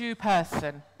single issue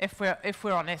person, if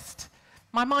we're honest.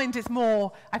 My mind is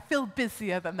more, I feel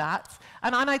busier than that.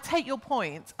 And I take your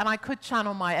point, and I could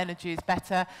channel my energies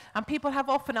better. And people have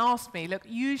often asked me, look,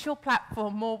 use your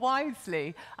platform more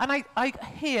wisely. And I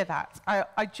hear that.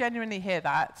 I genuinely hear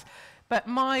that. But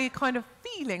my kind of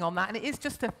feeling on that, and it is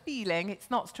just a feeling, it's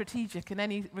not strategic in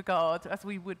any regard, as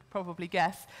we would probably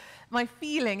guess. My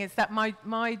feeling is that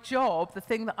my job, the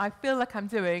thing that I feel like I'm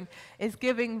doing, is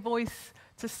giving voice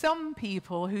to some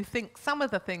people who think some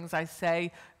of the things I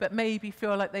say, but maybe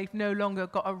feel like they've no longer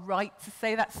got a right to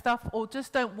say that stuff, or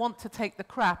just don't want to take the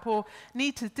crap, or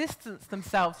need to distance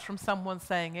themselves from someone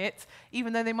saying it,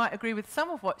 even though they might agree with some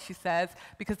of what she says,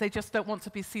 because they just don't want to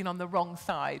be seen on the wrong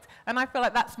side. And I feel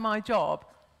like that's my job.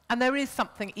 And there is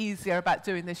something easier about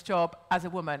doing this job as a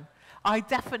woman. I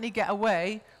definitely get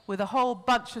away with a whole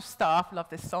bunch of stuff, love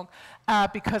this song,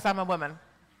 because I'm a woman.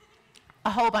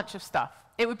 A whole bunch of stuff.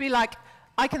 It would be like,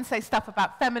 I can say stuff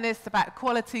about feminists, about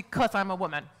equality, because I'm a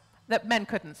woman, that men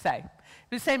couldn't say.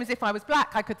 The same as if I was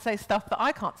black, I could say stuff that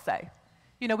I can't say.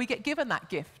 You know, we get given that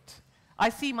gift. I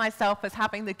see myself as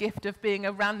having the gift of being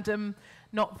a random,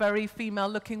 not very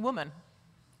female-looking woman.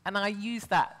 And I use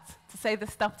that to say the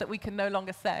stuff that we can no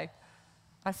longer say.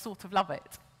 I sort of love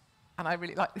it. And I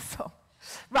really like this song.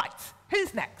 Right,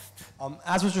 who's next?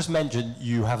 As was just mentioned,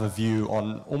 you have a view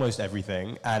on almost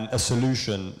everything and a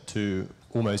solution to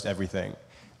almost everything,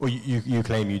 or you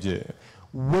claim you do.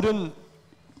 Wouldn't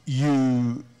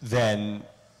you then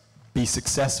be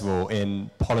successful in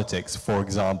politics, for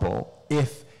example,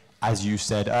 if, as you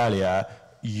said earlier,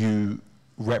 you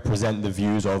represent the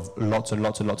views of lots and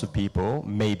lots and lots of people,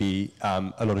 maybe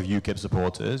a lot of UKIP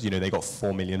supporters, they got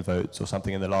 4 million votes or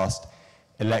something in the last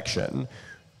election.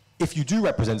 If you do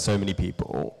represent so many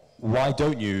people, why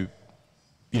don't you,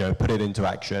 put it into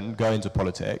action, go into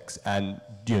politics, and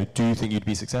do you think you'd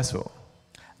be successful?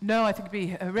 No, I think it'd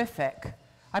be horrific.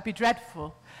 I'd be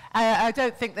dreadful. I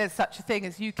don't think there's such a thing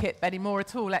as UKIP anymore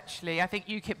at all, actually. I think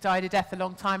UKIP died a death a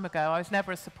long time ago. I was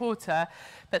never a supporter,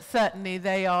 but certainly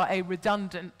they are a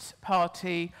redundant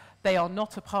party. They are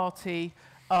not a party.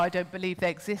 I don't believe they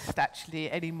exist,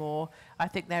 actually, anymore. I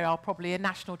think they are probably a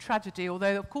national tragedy,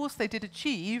 although, of course, they did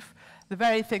achieve the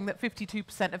very thing that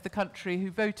 52% of the country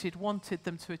who voted wanted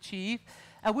them to achieve.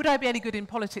 Would I be any good in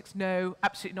politics? No,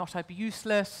 absolutely not. I'd be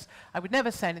useless. I would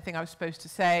never say anything I was supposed to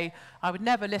say. I would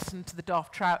never listen to the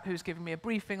daft trout who was giving me a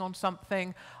briefing on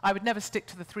something. I would never stick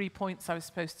to the 3 points I was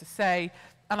supposed to say.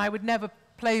 And I would never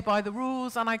play by the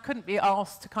rules, and I couldn't be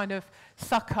asked to kind of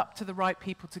suck up to the right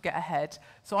people to get ahead.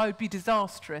 So I would be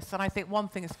disastrous. And I think one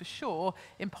thing is for sure,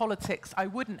 in politics, I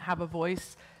wouldn't have a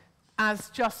voice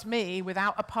as just me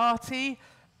without a party.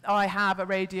 I have a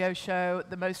radio show,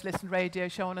 the most listened radio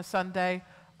show on a Sunday.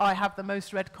 I have the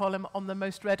most read column on the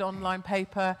most read online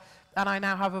paper, and I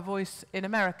now have a voice in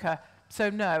America. So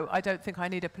no, I don't think I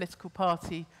need a political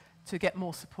party to get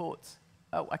more support.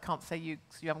 Oh, I can't say you,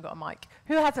 because you haven't got a mic.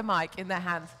 Who has a mic in their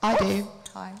hands? I do.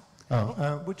 Hi.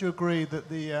 Would you agree that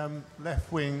the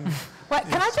left wing... Wait,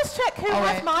 can I just check who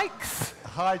has mics?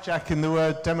 Hijacking the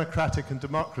word democratic and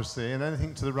democracy, and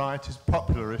anything to the right is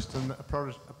popularist and a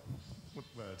word.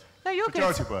 No, you're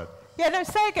pejorative good. word. Yeah, no,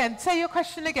 say again. Say your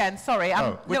question again. Sorry.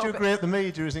 Would you agree that the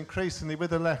media is increasingly,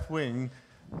 with the left wing,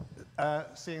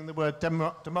 seeing the word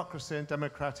democracy and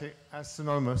democratic as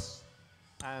synonymous,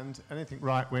 and anything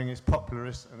right-wing is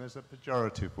popularist and is a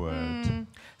pejorative word?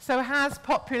 So has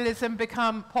popularism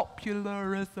become a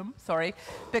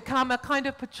kind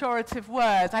of pejorative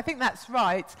word? I think that's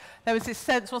right. There was this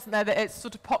sense, wasn't there, that it's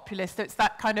sort of populist. It's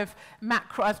that kind of,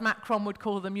 as Macron would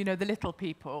call them, the little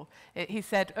people. He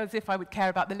said, as if I would care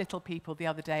about the little people the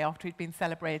other day after he'd been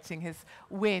celebrating his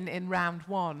win in round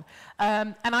 1.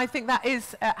 And I think that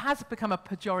has become a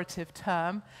pejorative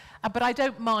term. But I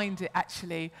don't mind it,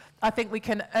 actually. I think we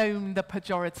can own the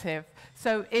pejorative.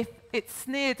 So if it's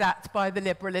sneered at by the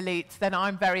liberal elite, then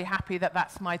I'm very happy that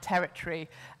that's my territory.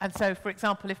 And so, for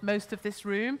example, if most of this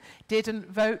room didn't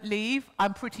vote leave,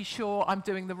 I'm pretty sure I'm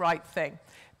doing the right thing.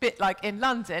 Bit like in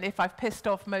London, if I've pissed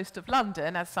off most of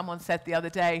London, as someone said the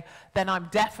other day, then I'm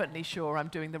definitely sure I'm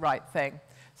doing the right thing.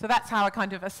 So that's how I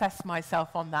kind of assess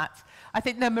myself on that. I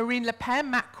think the Marine Le Pen,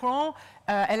 Macron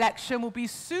election will be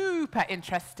super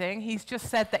interesting. He's just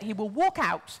said that he will walk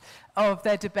out of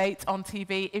their debate on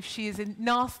TV if she is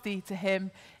nasty to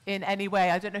him in any way.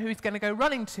 I don't know who he's going to go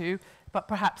running to, but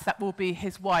perhaps that will be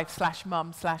his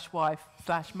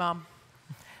wife/mum/wife/mum.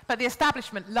 But the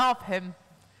establishment love him.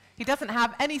 He doesn't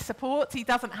have any support. He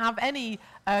doesn't have any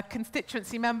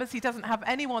constituency members. He doesn't have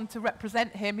anyone to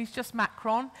represent him. He's just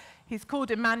Macron. He's called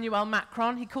Emmanuel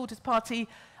Macron. He called his party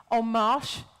En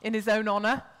Marche in his own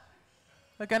honor.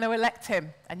 We're going to elect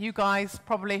him. And you guys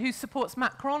probably, who supports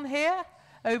Macron here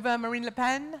over Marine Le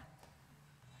Pen?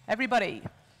 Everybody.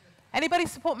 Anybody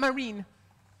support Marine?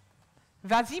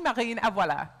 Vas-y, Marine. Ah,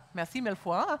 voilà. Merci mille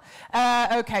fois.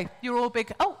 Okay, you're all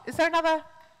big. Oh, is there another?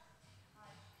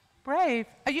 Brave.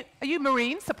 Are you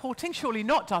Marine supporting? Surely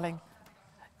not, darling.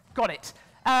 Got it.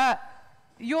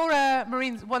 You're a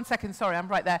Marine. 1 second, sorry, I'm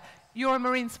right there. You're a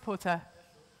Marine supporter.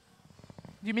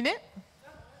 Do you mean it?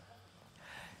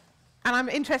 And I'm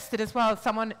interested as well,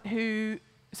 someone who,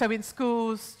 so in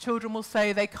schools, children will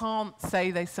say they can't say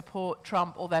they support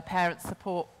Trump or their parents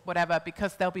support whatever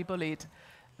because they'll be bullied.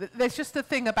 There's just a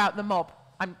thing about the mob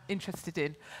I'm interested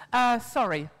in.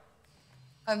 Sorry.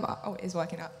 Oh, it is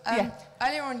working out.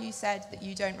 Earlier on you said that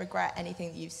you don't regret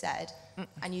anything that you've said,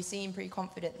 and you seem pretty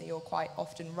confident that you're quite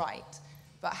often right.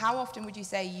 But how often would you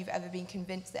say you've ever been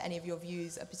convinced that any of your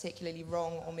views are particularly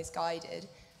wrong or misguided?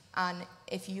 And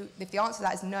if the answer to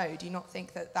that is no, do you not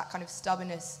think that that kind of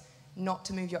stubbornness not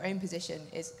to move your own position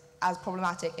is as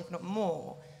problematic, if not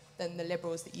more, than the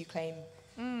liberals that you claim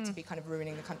to be kind of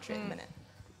ruining the country at the minute?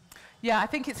 Yeah, I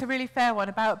think it's a really fair one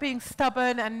about being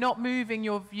stubborn and not moving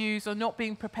your views or not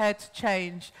being prepared to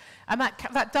change. And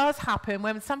that does happen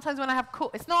when sometimes when I have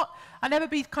it's not, I never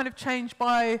be kind of changed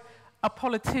by a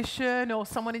politician or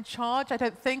someone in charge. I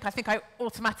think I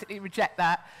automatically reject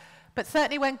that. But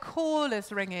certainly when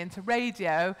callers ring in to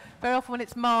radio, very often when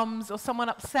it's mums or someone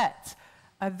upset,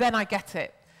 then I get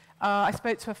it. I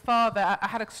spoke to a father. I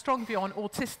had a strong view on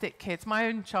autistic kids. My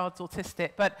own child's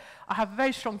autistic, but I have a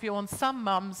very strong view on some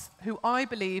mums who I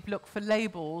believe look for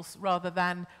labels rather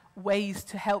than ways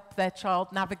to help their child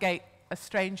navigate a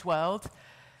strange world.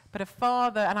 But a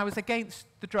father, and I was against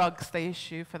the drugs they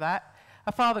issue for that,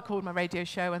 a father called my radio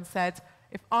show and said,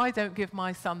 if I don't give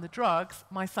my son the drugs,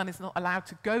 my son is not allowed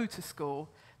to go to school.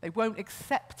 They won't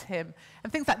accept him.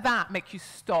 And things like that make you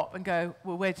stop and go,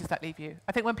 well, where does that leave you?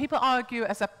 I think when people argue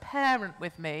as a parent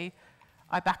with me,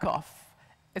 I back off,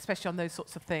 especially on those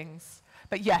sorts of things.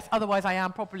 But yes, otherwise I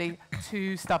am probably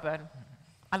too stubborn.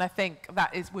 And I think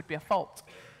that would be a fault.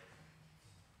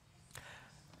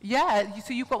 Yeah,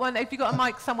 so you've got one. Have you got a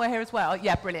mic somewhere here as well?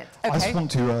 Yeah, brilliant. Okay. I just want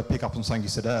to pick up on something you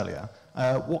said earlier.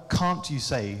 What can't you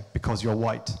say because you're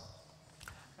white?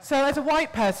 So as a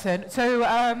white person,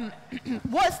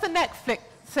 what's the Netflix?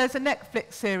 So there's a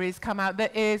Netflix series come out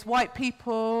that is white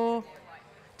people,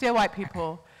 dear white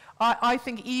people. I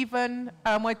think even,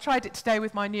 I tried it today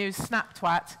with my new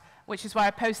Snaptwat, which is why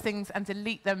I post things and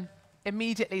delete them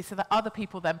immediately so that other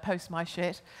people then post my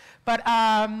shit. But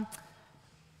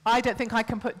I don't think I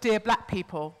can put dear black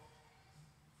people.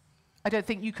 I don't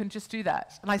think you can just do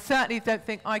that. And I certainly don't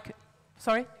think I could.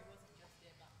 Sorry?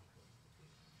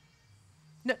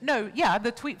 No, yeah,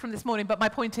 the tweet from this morning, but my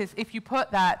point is, if you put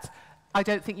that, I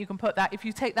don't think you can put that. If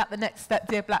you take that the next step,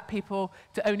 dear black people,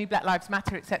 to only Black Lives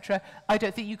Matter, etc., I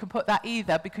don't think you can put that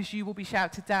either, because you will be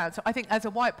shouted down. So I think as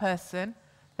a white person,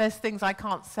 there's things I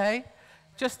can't say.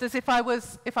 Just as if I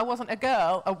wasn't a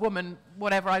girl, a woman,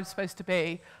 whatever I'm supposed to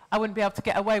be, I wouldn't be able to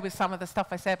get away with some of the stuff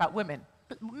I say about women.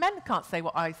 But men can't say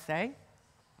what I say.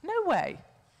 No way.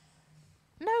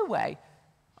 No way.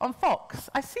 On Fox,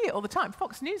 I see it all the time.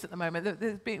 Fox News at the moment,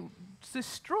 they're being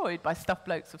destroyed by stuff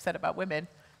blokes have said about women,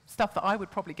 stuff that I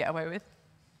would probably get away with.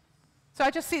 So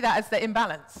I just see that as the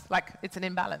imbalance, like it's an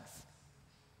imbalance.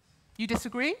 You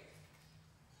disagree?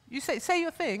 You say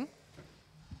your thing.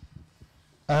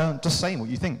 Just saying what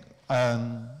you think.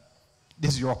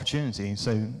 This is your opportunity,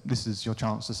 so this is your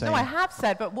chance to say. No, I have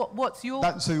said, but what's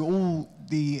your... So all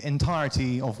the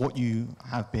entirety of what you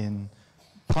have been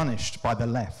punished by the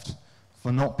left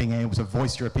for not being able to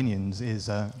voice your opinions is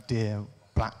dear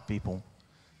black people.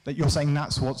 That you're saying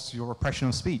that's what's your repression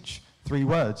of speech. 3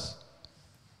 words.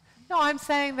 No, I'm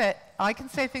saying that I can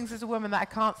say things as a woman that I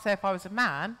can't say if I was a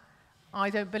man.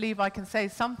 I don't believe I can say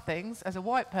some things as a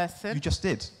white person. You just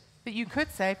did. That you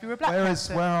could say if you were a black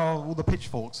person. Where are all the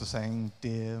pitchforks are saying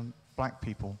dear black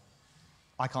people?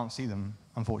 I can't see them,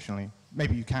 unfortunately.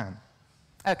 Maybe you can.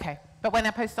 Okay. But when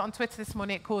I posted it on Twitter this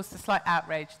morning, it caused a slight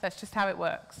outrage. That's just how it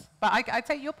works. But I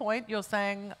take your point. You're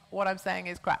saying what I'm saying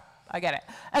is crap. I get it.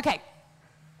 Okay.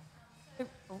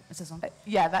 Oh, is this on?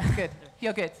 Yeah, that's good.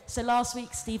 You're good. So last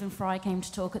week, Stephen Fry came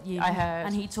to talk at the Union. I heard.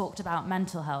 And he talked about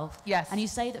mental health. Yes. And you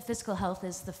say that physical health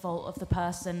is the fault of the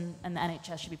person and the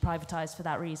NHS should be privatised for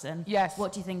that reason. Yes.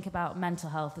 What do you think about mental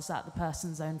health? Is that the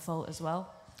person's own fault as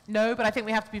well? No, but I think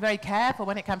we have to be very careful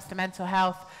when it comes to mental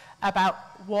health about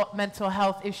what mental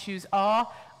health issues are.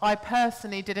 I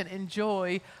personally didn't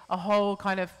enjoy a whole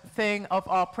kind of thing of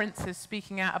our princes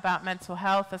speaking out about mental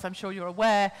health. As I'm sure you're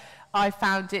aware, I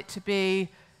found it to be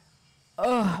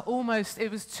almost,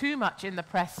 it was too much in the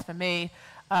press for me.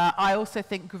 I also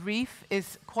think grief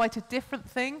is quite a different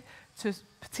thing to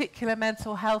particular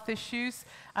mental health issues,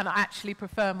 and I actually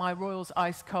prefer my royals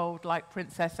ice cold, like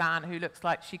Princess Anne, who looks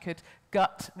like she could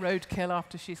gut roadkill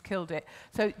after she's killed it.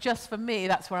 So just for me,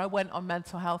 that's where I went on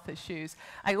mental health issues.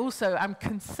 I also am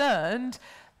concerned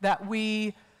that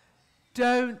we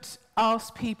don't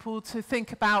ask people to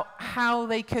think about how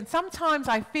they can. Sometimes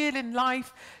I feel in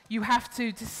life you have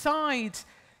to decide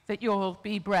that you'll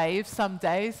be brave some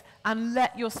days and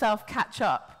let yourself catch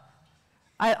up.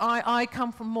 I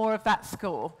come from more of that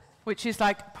school, which is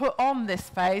like, put on this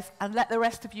face and let the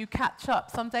rest of you catch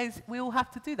up. Some days we all have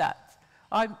to do that.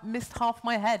 I missed half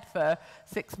my head for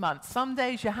 6 months. Some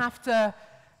days you have to,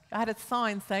 I had a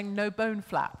sign saying no bone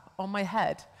flap on my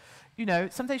head. You know,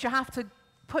 some days you have to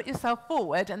put yourself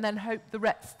forward and then hope the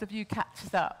rest of you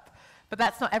catches up. But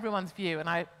that's not everyone's view, and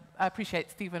I appreciate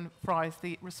Stephen Fry's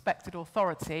the respected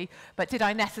authority, but did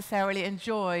I necessarily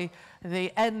enjoy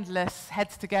the endless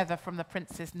heads together from the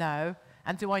princes? No.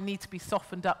 And do I need to be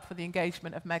softened up for the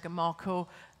engagement of Meghan Markle?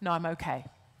 No, I'm okay.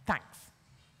 Thanks.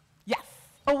 Yes.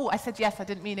 Oh, I said yes, I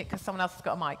didn't mean it because someone else has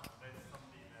got a mic.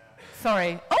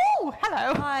 Sorry. Oh,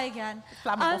 hello. Hi again.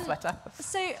 Flammable sweater.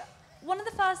 So one of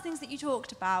the first things that you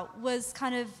talked about was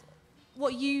kind of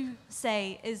what you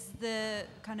say is the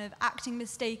kind of acting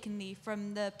mistakenly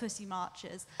from the pussy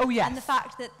marchers. Oh, yes. And the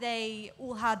fact that they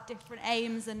all had different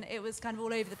aims and it was kind of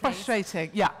all over the place. Frustrating,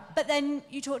 yeah. But then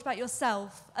you talked about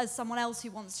yourself as someone else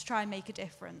who wants to try and make a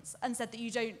difference and said that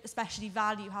you don't especially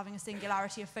value having a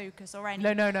singularity of focus or any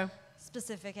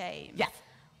specific aim. Yeah.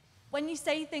 When you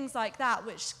say things like that,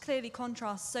 which clearly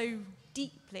contrast so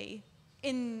deeply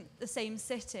in the same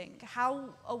sitting, how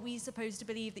are we supposed to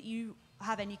believe that you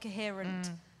have any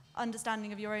coherent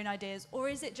understanding of your own ideas? Or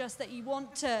is it just that you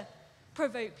want to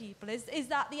provoke people? Is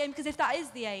that the aim? Because if that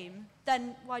is the aim,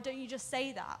 then why don't you just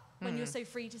say that when you're so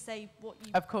free to say what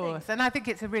you Of course, and I think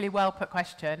it's a really well put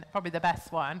question, probably the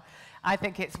best one. I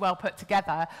think it's well put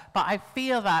together, but I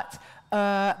feel that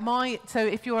so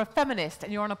if you're a feminist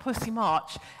and you're on a pussy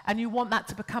march and you want that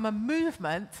to become a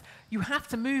movement, you have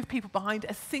to move people behind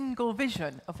a single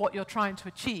vision of what you're trying to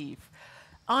achieve.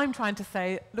 I'm trying to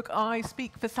say, look, I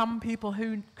speak for some people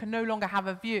who can no longer have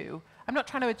a view. I'm not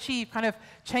trying to achieve kind of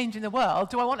changing the world.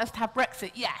 Do I want us to have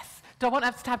Brexit? Yes. Do I want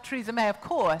us to have Theresa May? Of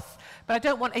course. But I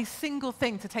don't want a single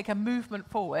thing to take a movement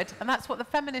forward. And that's what the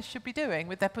feminists should be doing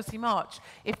with their pussy march,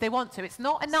 if they want to. It's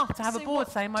not enough to have a board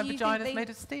saying my vagina's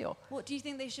made of steel. What do you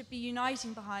think they should be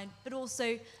uniting behind? But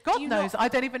also, God knows, I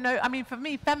don't even know. I mean, for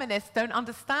me, feminists don't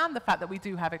understand the fact that we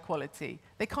do have equality.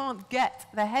 They can't get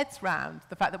their heads round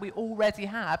the fact that we already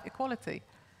have equality.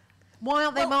 Why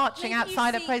aren't they marching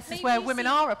outside of places where women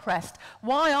are oppressed?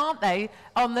 Why aren't they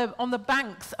on the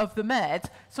banks of the Med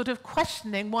sort of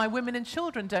questioning why women and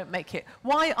children don't make it?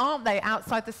 Why aren't they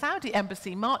outside the Saudi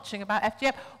embassy marching about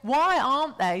FGM? Why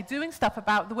aren't they doing stuff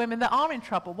about the women that are in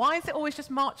trouble? Why is it always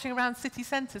just marching around city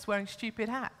centres wearing stupid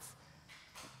hats?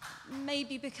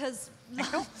 Maybe because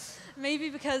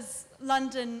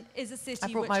London is a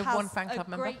city which my has a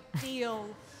great deal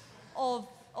of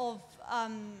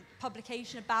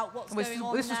publication about what's going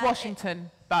on This was there. Washington,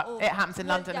 but it happens in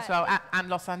London as well, and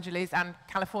Los Angeles, and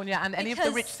California, and any of the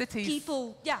rich cities.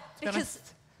 Because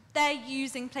they're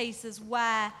using places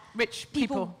where rich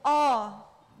people are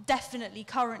definitely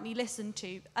currently listened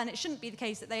to, and it shouldn't be the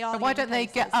case that they are. But why don't they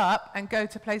get up and go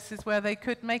to places where they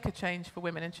could make a change for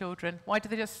women and children? Why do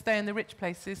they just stay in the rich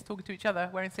places talking to each other,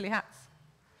 wearing silly hats?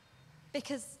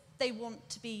 Because they want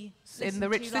to be in the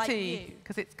rich city,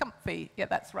 because it's comfy. Yeah,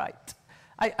 that's right.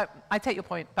 I take your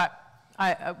point, but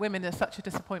women are such a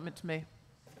disappointment to me.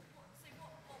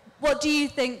 What do you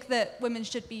think that women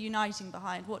should be uniting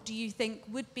behind? What do you think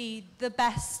would be the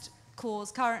best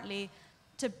cause currently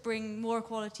to bring more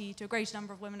equality to a greater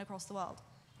number of women across the world?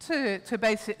 To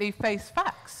basically face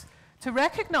facts. To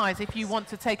recognise if you want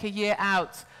to take a year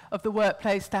out of the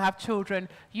workplace to have children,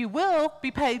 you will be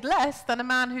paid less than a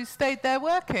man who's stayed there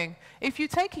working. If you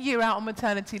take a year out on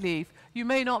maternity leave, you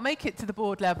may not make it to the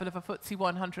board level of a FTSE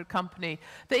 100 company.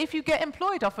 That if you get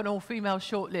employed off an all-female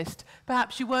shortlist,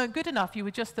 perhaps you weren't good enough, you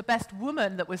were just the best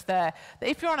woman that was there. That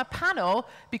if you're on a panel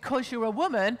because you're a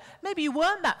woman, maybe you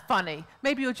weren't that funny.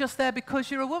 Maybe you're just there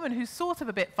because you're a woman who's sort of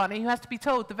a bit funny, who has to be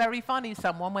told the very funny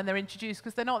someone when they're introduced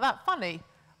because they're not that funny.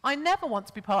 I never want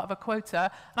to be part of a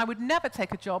quota, and I would never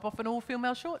take a job off an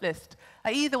all-female shortlist.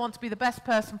 I either want to be the best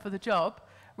person for the job,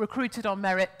 recruited on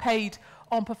merit, paid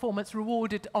on performance,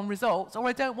 rewarded on results, or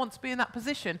I don't want to be in that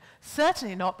position.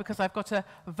 Certainly not because I've got a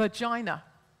vagina.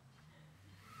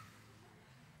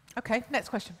 Okay, next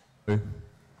question. I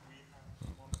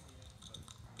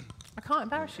can't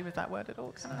embarrass you with that word at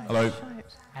all, can I? Hello.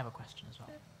 I have a question as well.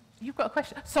 You've got a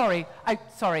question? Sorry.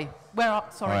 Sorry. Sorry.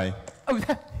 Hi. Oh,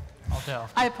 I'll do it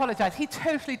after. I apologise. He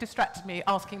totally distracted me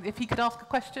asking if he could ask a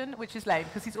question, which is lame,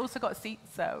 because he's also got a seat,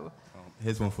 so...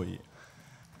 Here's one for you.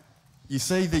 You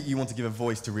say that you want to give a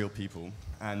voice to real people,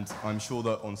 and I'm sure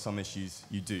that on some issues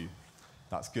you do.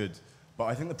 That's good. But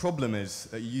I think the problem is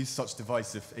that you use such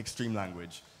divisive, extreme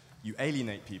language, you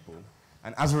alienate people,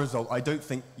 and as a result, I don't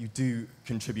think you do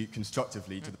contribute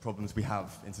constructively to the problems we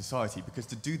have in society, because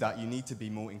to do that, you need to be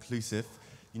more inclusive,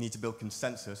 you need to build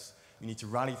consensus, you need to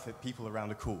rally people around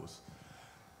a cause.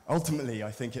 Ultimately, I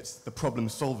think it's the problem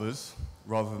solvers,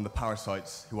 rather than the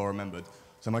parasites, who are remembered.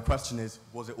 So my question is,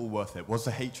 was it all worth it? Was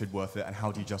the hatred worth it, and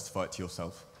how do you justify it to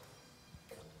yourself?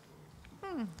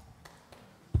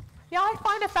 Yeah, I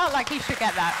kind of felt like he should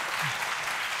get that.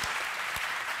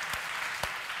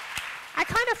 I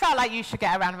kind of felt like you should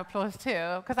get a round of applause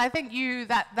too, because I think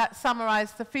that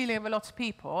summarised the feeling of a lot of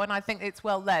people, and I think it's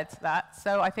well led, that,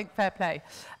 so I think fair play.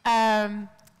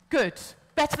 Good.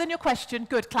 Better than your question.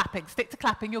 Good. Clapping. Stick to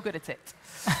clapping. You're good at it.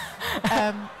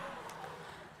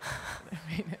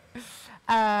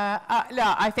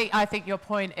 No, I think your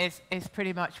point is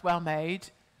pretty much well made.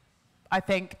 I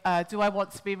think, do I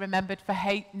want to be remembered for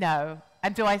hate? No.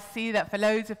 And do I see that for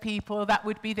loads of people that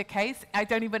would be the case? I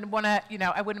don't even want to,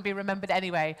 I wouldn't be remembered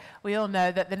anyway. We all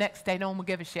know that the next day no one would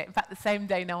give a shit. In fact, the same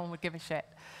day no one would give a shit.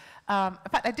 In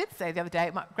fact, I did say the other day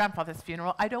at my grandfather's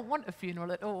funeral, I don't want a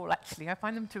funeral at all, actually. I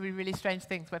find them to be really strange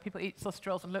things where people eat sausage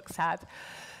rolls and look sad.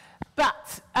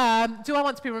 But do I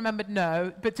want to be remembered?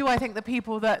 No. But do I think the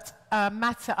people that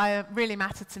really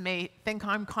matter to me think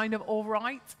I'm kind of all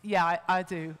right? Yeah, I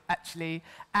do, actually.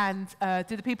 And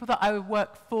do the people that I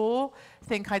work for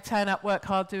think I turn up, work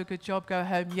hard, do a good job, go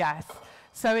home? Yes.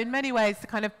 So in many ways, the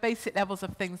kind of basic levels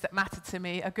of things that matter to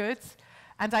me are good.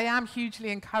 And I am hugely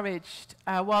encouraged,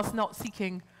 whilst not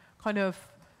seeking kind of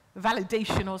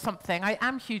validation or something, I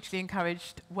am hugely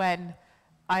encouraged when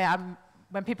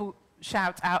people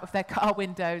shout out of their car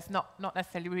windows, not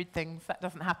necessarily rude things, that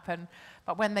doesn't happen,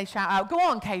 but when they shout out, "Go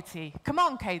on, Katie, come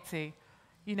on, Katie."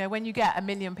 When you get 1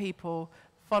 million people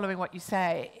following what you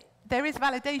say, there is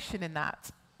validation in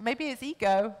that. Maybe it's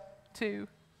ego too,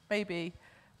 maybe,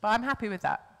 but I'm happy with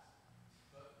that.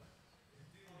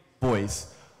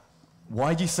 Voice.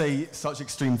 Why do you say such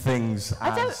extreme things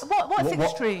as... What's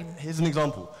extreme? Here's an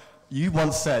example. You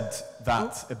once said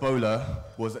that Ebola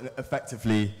was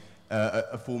effectively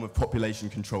a form of population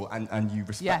control, and you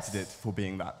respected it for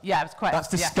being that. Yeah, it was quite... That's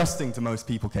disgusting to most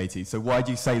people, Katie. So why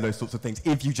do you say those sorts of things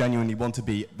if you genuinely want to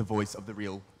be the voice of the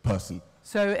real person?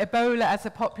 So Ebola as a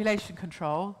population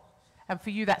control, and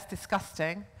for you that's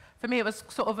disgusting. For me it was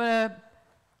sort of an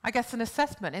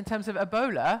assessment in terms of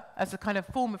Ebola as a kind of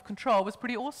form of control was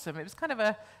pretty awesome. It was kind of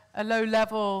a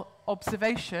low-level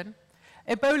observation.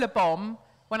 Ebola bomb,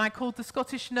 when I called the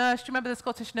Scottish nurse, do you remember the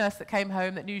Scottish nurse that came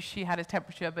home that knew she had a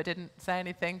temperature but didn't say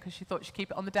anything because she thought she'd keep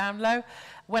it on the down low?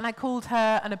 When I called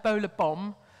her an Ebola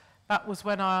bomb, that was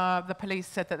when the police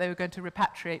said that they were going to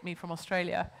repatriate me from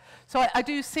Australia. So I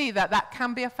do see that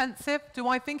can be offensive. Do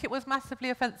I think it was massively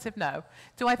offensive? No.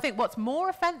 Do I think what's more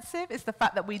offensive is the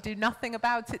fact that we do nothing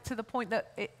about it until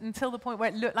the point where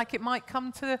it looked like it might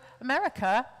come to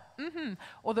America?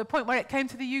 Or the point where it came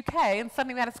to the UK and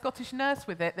suddenly we had a Scottish nurse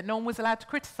with it that no one was allowed to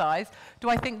criticise. Do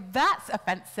I think that's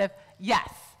offensive?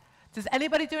 Yes. Does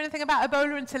anybody do anything about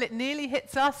Ebola until it nearly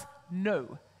hits us?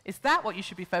 No. Is that what you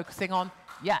should be focusing on?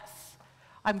 Yes.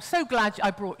 I'm so glad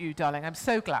I brought you, darling. I'm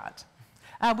so glad.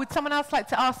 Would someone else like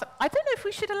to ask? I don't know if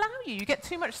we should allow you. You get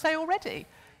too much say already.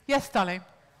 Yes, darling.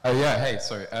 Oh, yeah. Hey,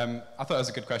 sorry. I thought it was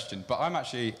a good question, but I'm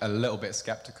actually a little bit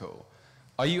skeptical.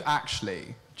 Are you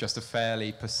actually just a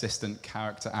fairly persistent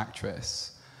character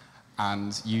actress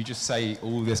and you just say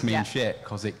all this mean shit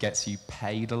because it gets you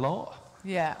paid a lot?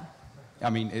 Yeah.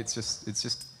 I mean, you're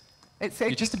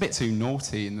just a bit too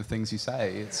naughty in the things you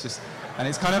say. And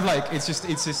it's kind of like,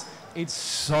 it's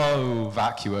so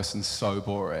vacuous and so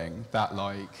boring that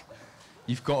like,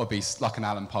 you've got to be like an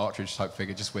Alan Partridge type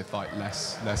figure just with like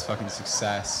less fucking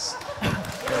success.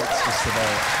 It's just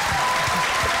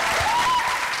about...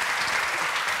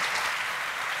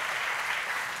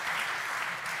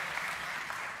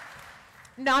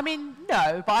 No, I mean,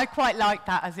 no, but I quite liked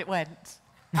that as it went.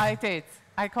 I did.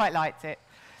 I quite liked it.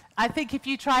 I think if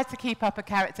you tried to keep up a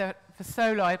character for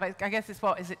so long, I guess it's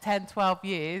 10, 12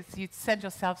 years, you'd send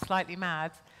yourself slightly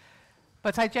mad.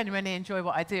 But I genuinely enjoy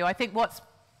what I do. I think what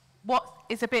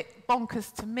is a bit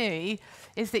bonkers to me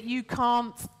is that you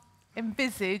can't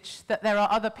envisage that there are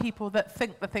other people that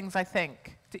think the things I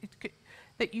think.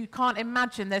 That you can't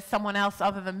imagine there's someone else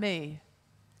other than me.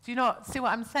 Do you not see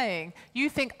what I'm saying? You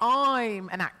think I'm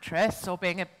an actress or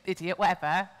being an idiot,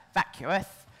 whatever, vacuous.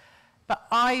 But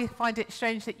I find it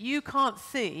strange that you can't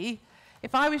see,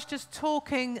 if I was just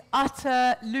talking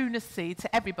utter lunacy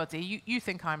to everybody, you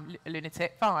think I'm a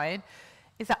lunatic, fine,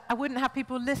 is that I wouldn't have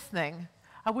people listening.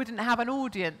 I wouldn't have an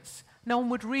audience. No one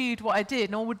would read what I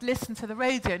did. No one would listen to the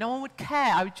radio. No one would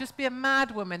care. I would just be a mad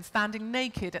woman standing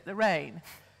naked at the rain.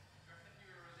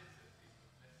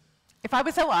 If I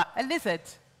was a lizard.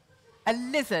 A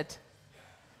lizard.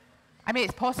 I mean,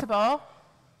 it's possible.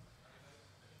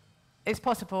 It's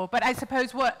possible. But I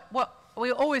suppose what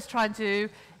we always try and do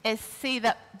is see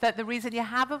that the reason you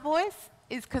have a voice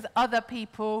is because other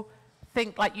people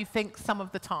think like you think some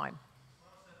of the time.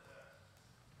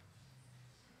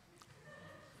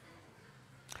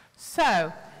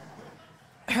 So,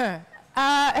 who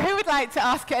would like to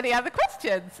ask any other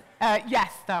questions?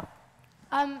 Yes, Steph.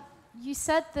 You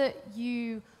said that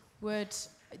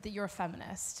you're a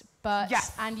feminist, but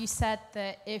and you said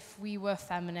that if we were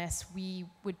feminists, we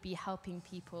would be helping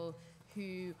people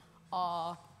who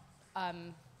are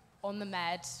on the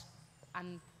med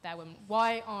and they're women.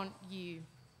 Why aren't you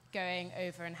going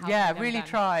over and helping Yeah, them really then.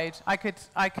 tried. I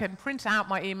can print out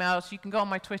my emails. You can go on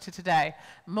my Twitter today.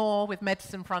 More with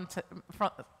Médecins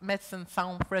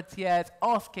Sans Frontières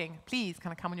asking, please,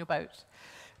 can I come on your boat?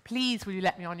 Please, will you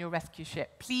let me on your rescue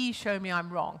ship? Please show me I'm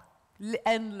wrong.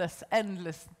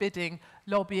 Endless bidding,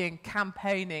 lobbying,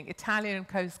 campaigning, Italian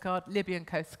Coast Guard, Libyan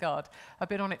Coast Guard. I've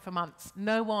been on it for months.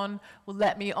 No one will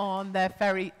let me on their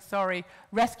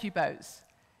rescue boats.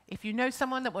 If you know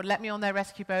someone that would let me on their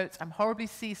rescue boats, I'm horribly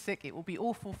seasick, it will be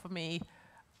awful for me.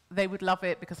 They would love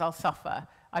it because I'll suffer.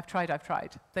 I've tried.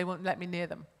 They won't let me near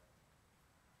them.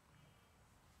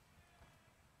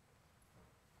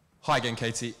 Hi again,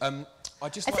 Katie.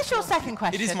 Is this your second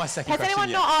question? It is my second question. question. Has anyone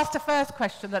yeah. not asked a first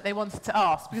question that they wanted to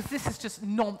ask? Because this is just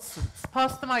nonsense.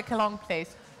 Pass the mic along,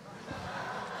 please.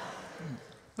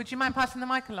 Would you mind passing the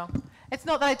mic along? It's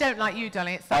not that I don't like you,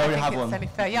 darling. It's that I think it's only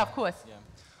fair. Yeah, of course. Yeah.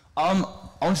 I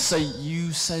want to say,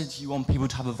 you said you want people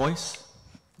to have a voice.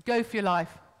 Go for your life.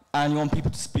 And you want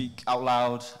people to speak out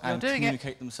loud and doing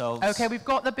communicate themselves. Okay, we've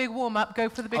got the big warm-up. Go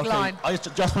for the big line. I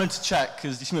just wanted to check,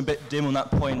 because you seem a bit dim on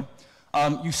that point.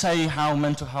 You say how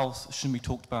mental health shouldn't be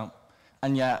talked about,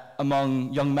 and yet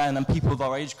among young men and people of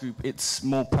our age group, it's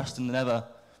more pressing than ever.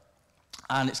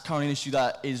 And it's currently an issue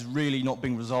that is really not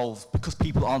being resolved because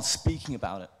people aren't speaking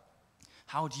about it.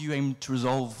 How do you aim to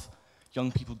resolve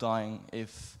young people dying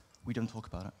if we don't talk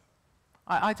about it?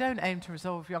 I don't aim to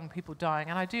resolve young people dying,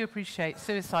 and I do appreciate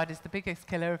suicide is the biggest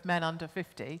killer of men under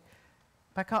 50.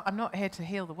 But I'm not here to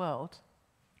heal the world.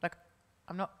 Like,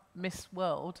 I'm not Miss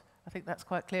World. I think that's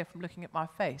quite clear from looking at my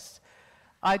face.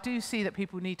 I do see that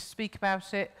people need to speak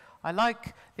about it. I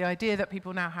like the idea that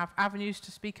people now have avenues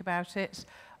to speak about it.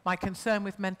 My concern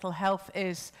with mental health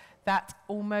is that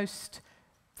almost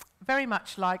very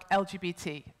much like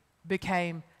LGBT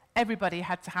became everybody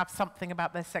had to have something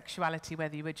about their sexuality,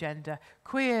 whether you were gender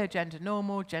queer, gender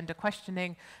normal, gender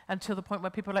questioning, until the point where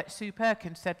people like Sue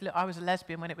Perkins said, look, I was a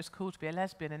lesbian when it was cool to be a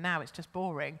lesbian, and now it's just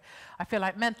boring. I feel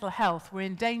like mental health, we're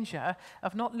in danger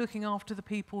of not looking after the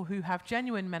people who have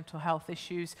genuine mental health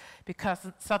issues, because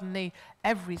suddenly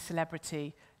every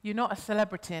celebrity, you're not a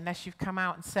celebrity unless you've come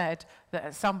out and said that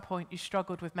at some point you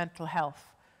struggled with mental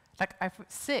health. Like, I'm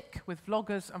sick with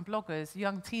vloggers and bloggers,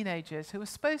 young teenagers who are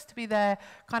supposed to be there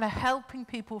kind of helping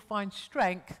people find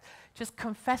strength, just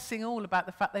confessing all about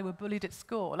the fact they were bullied at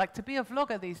school. Like, to be a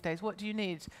vlogger these days, what do you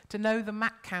need? To know the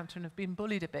MAC counter and have been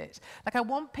bullied a bit. Like, I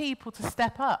want people to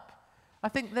step up. I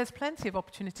think there's plenty of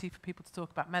opportunity for people to talk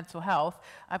about mental health.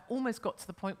 I've almost got to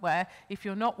the point where if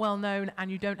you're not well known and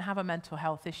you don't have a mental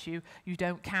health issue, you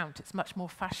don't count. It's much more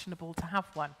fashionable to have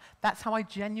one. That's how I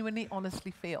genuinely, honestly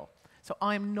feel. So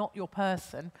I'm not your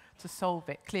person to solve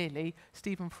it. Clearly,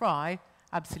 Stephen Fry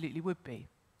absolutely would be.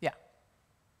 Yeah.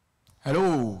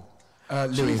 Hello,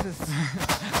 Louis. Jesus.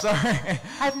 Sorry. I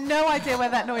have no idea where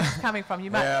that noise is coming from.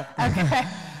 You might. Yeah. Okay.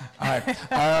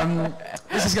 Hi.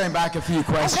 This is going back a few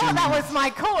questions. I thought that was my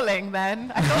calling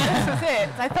then. I thought this was it.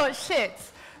 I thought, shit.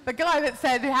 The guy that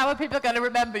said, how are people going to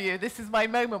remember you? This is my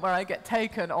moment where I get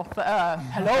taken off the earth.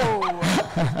 Hello,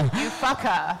 you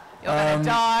fucker. You're going to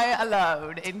die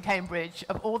alone in Cambridge.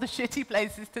 Of all the shitty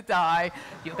places to die,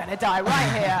 you're going to die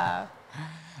right here.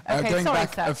 Okay, going sorry,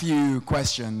 back sir. a few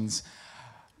questions.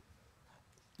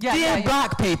 Yeah, Dear yeah,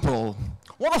 black people,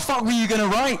 what the fuck were you going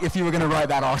to write if you were going to write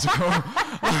that article?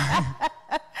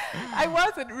 I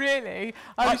wasn't really.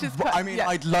 I was just. I mean,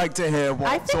 I'd like to hear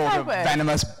what sort of would.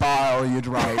 venomous bile you'd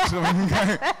write.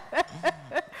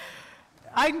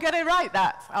 I'm going to write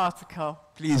that article.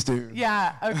 Please do.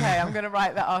 Yeah, okay, I'm going to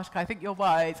write that article. I think you're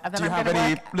wise. And then Do you I'm have gonna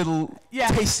any work little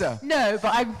taster? No,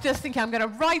 but I'm just thinking I'm going to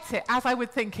write it as I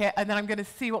would think it, and then I'm going to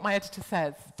see what my editor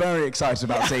says. Very excited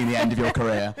about seeing the end of your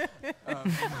career.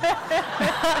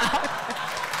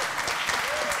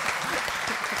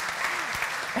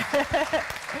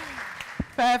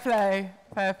 Fair play,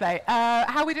 fair play.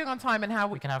 How are we doing on time and how...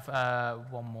 We can have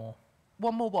one more.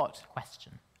 One more what?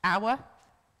 Question. Hour?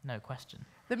 No question.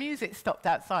 The music stopped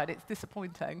outside. It's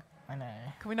disappointing. I know.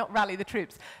 Can we not rally the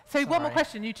troops? So one more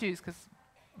question, you choose, because...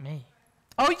 Me.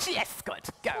 Oh, yes, good.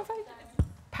 Go.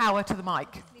 Power to the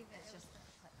mic.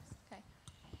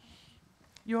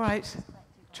 You're right.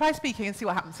 Try speaking and see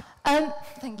what happens. Thank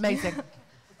you. Amazing.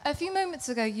 A few moments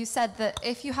ago, you said that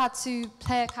if you had to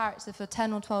play a character for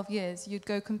 10 or 12 years, you'd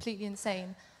go completely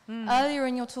insane. Earlier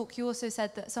in your talk, you also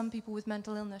said that some people with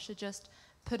mental illness should just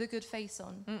put a good face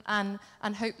on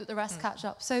and hope that the rest catch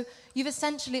up. So you've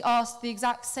essentially asked the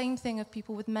exact same thing of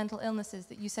people with mental illnesses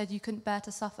that you said you couldn't bear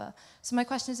to suffer. So my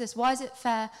question is this: why is it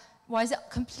fair? Why is it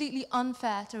completely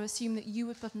unfair to assume that you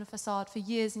would put on a facade for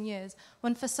years and years,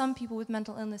 when for some people with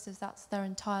mental illnesses, that's their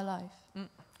entire life?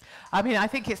 I mean, I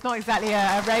think it's not exactly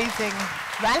a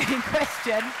rallying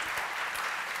question.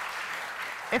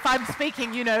 If I'm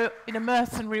speaking, you know, in a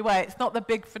mercenary way, it's not the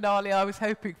big finale I was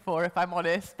hoping for, if I'm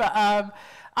honest. But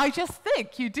I just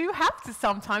think you do have to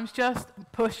sometimes just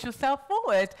push yourself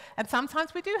forward. And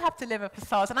sometimes we do have to live a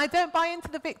facade. And I don't buy into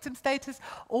the victim status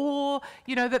or,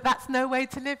 you know, that's no way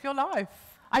to live your life.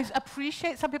 I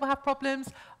appreciate some people have problems.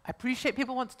 I appreciate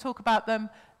people want to talk about them.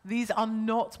 These are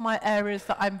not my areas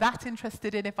that I'm that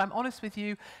interested in, if I'm honest with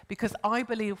you, because I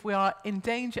believe we are in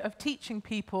danger of teaching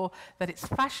people that it's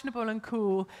fashionable and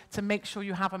cool to make sure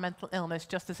you have a mental illness,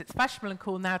 just as it's fashionable and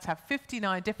cool now to have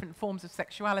 59 different forms of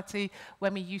sexuality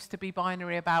when we used to be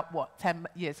binary about, 10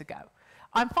 years ago.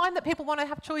 I'm fine that people want to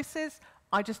have choices.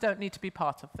 I just don't need to be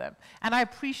part of them. And I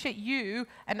appreciate you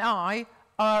and I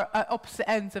are at opposite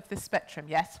ends of this spectrum.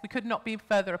 Yes, we could not be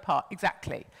further apart,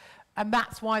 exactly. And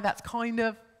that's why that's kind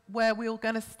of where we're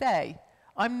going to stay.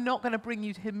 I'm not going to bring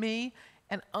you to me,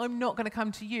 and I'm not going to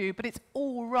come to you, but it's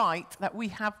all right that we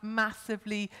have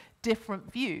massively different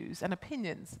views and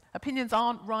opinions. Opinions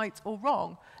aren't right or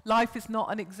wrong. Life is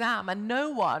not an exam, and no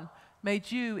one made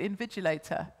you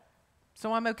invigilator.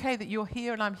 So I'm okay that you're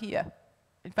here and I'm here.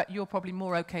 In fact, you're probably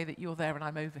more okay that you're there and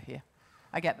I'm over here.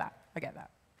 I get that. I get that.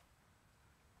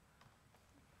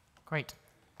 Great.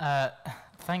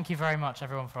 Thank you very much,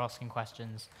 everyone, for asking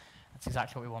questions. That's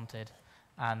exactly what we wanted.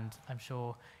 And I'm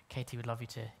sure Katie would love you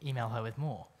to email her with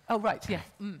more. Oh, right, yeah.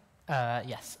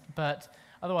 Yes. But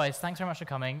otherwise, thanks very much for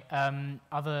coming.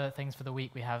 Other things for the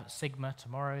week, we have Sigma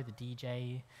tomorrow, the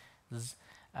DJs,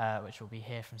 which will be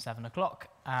here from 7 o'clock.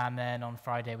 And then on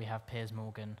Friday, we have Piers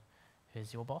Morgan,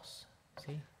 who's your boss. Is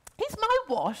he? He's my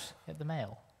boss? At the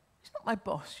Mail. He's not my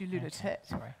boss, you lunatic.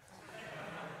 Sorry.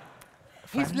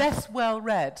 He's less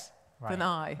well-read than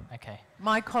Right. I. Okay.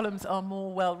 My columns are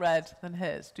more well-read than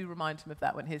his. Do remind him of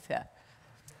that when he's here.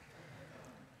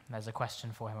 There's a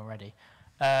question for him already.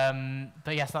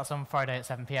 But yes, that's on Friday at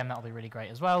 7 p.m. That'll be really great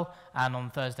as well. And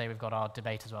on Thursday, we've got our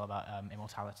debate as well about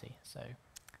immortality. So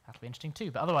that'll be interesting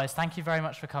too. But otherwise, thank you very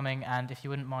much for coming. And if you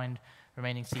wouldn't mind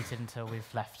remaining seated until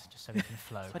we've left, just so we can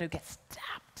flow. So I don't get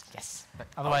stabbed. Yes. But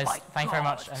otherwise, thank you very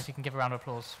much. And if you can give a round of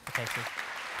applause for Katie.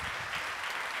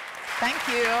 Thank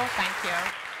you. Thank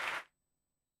you.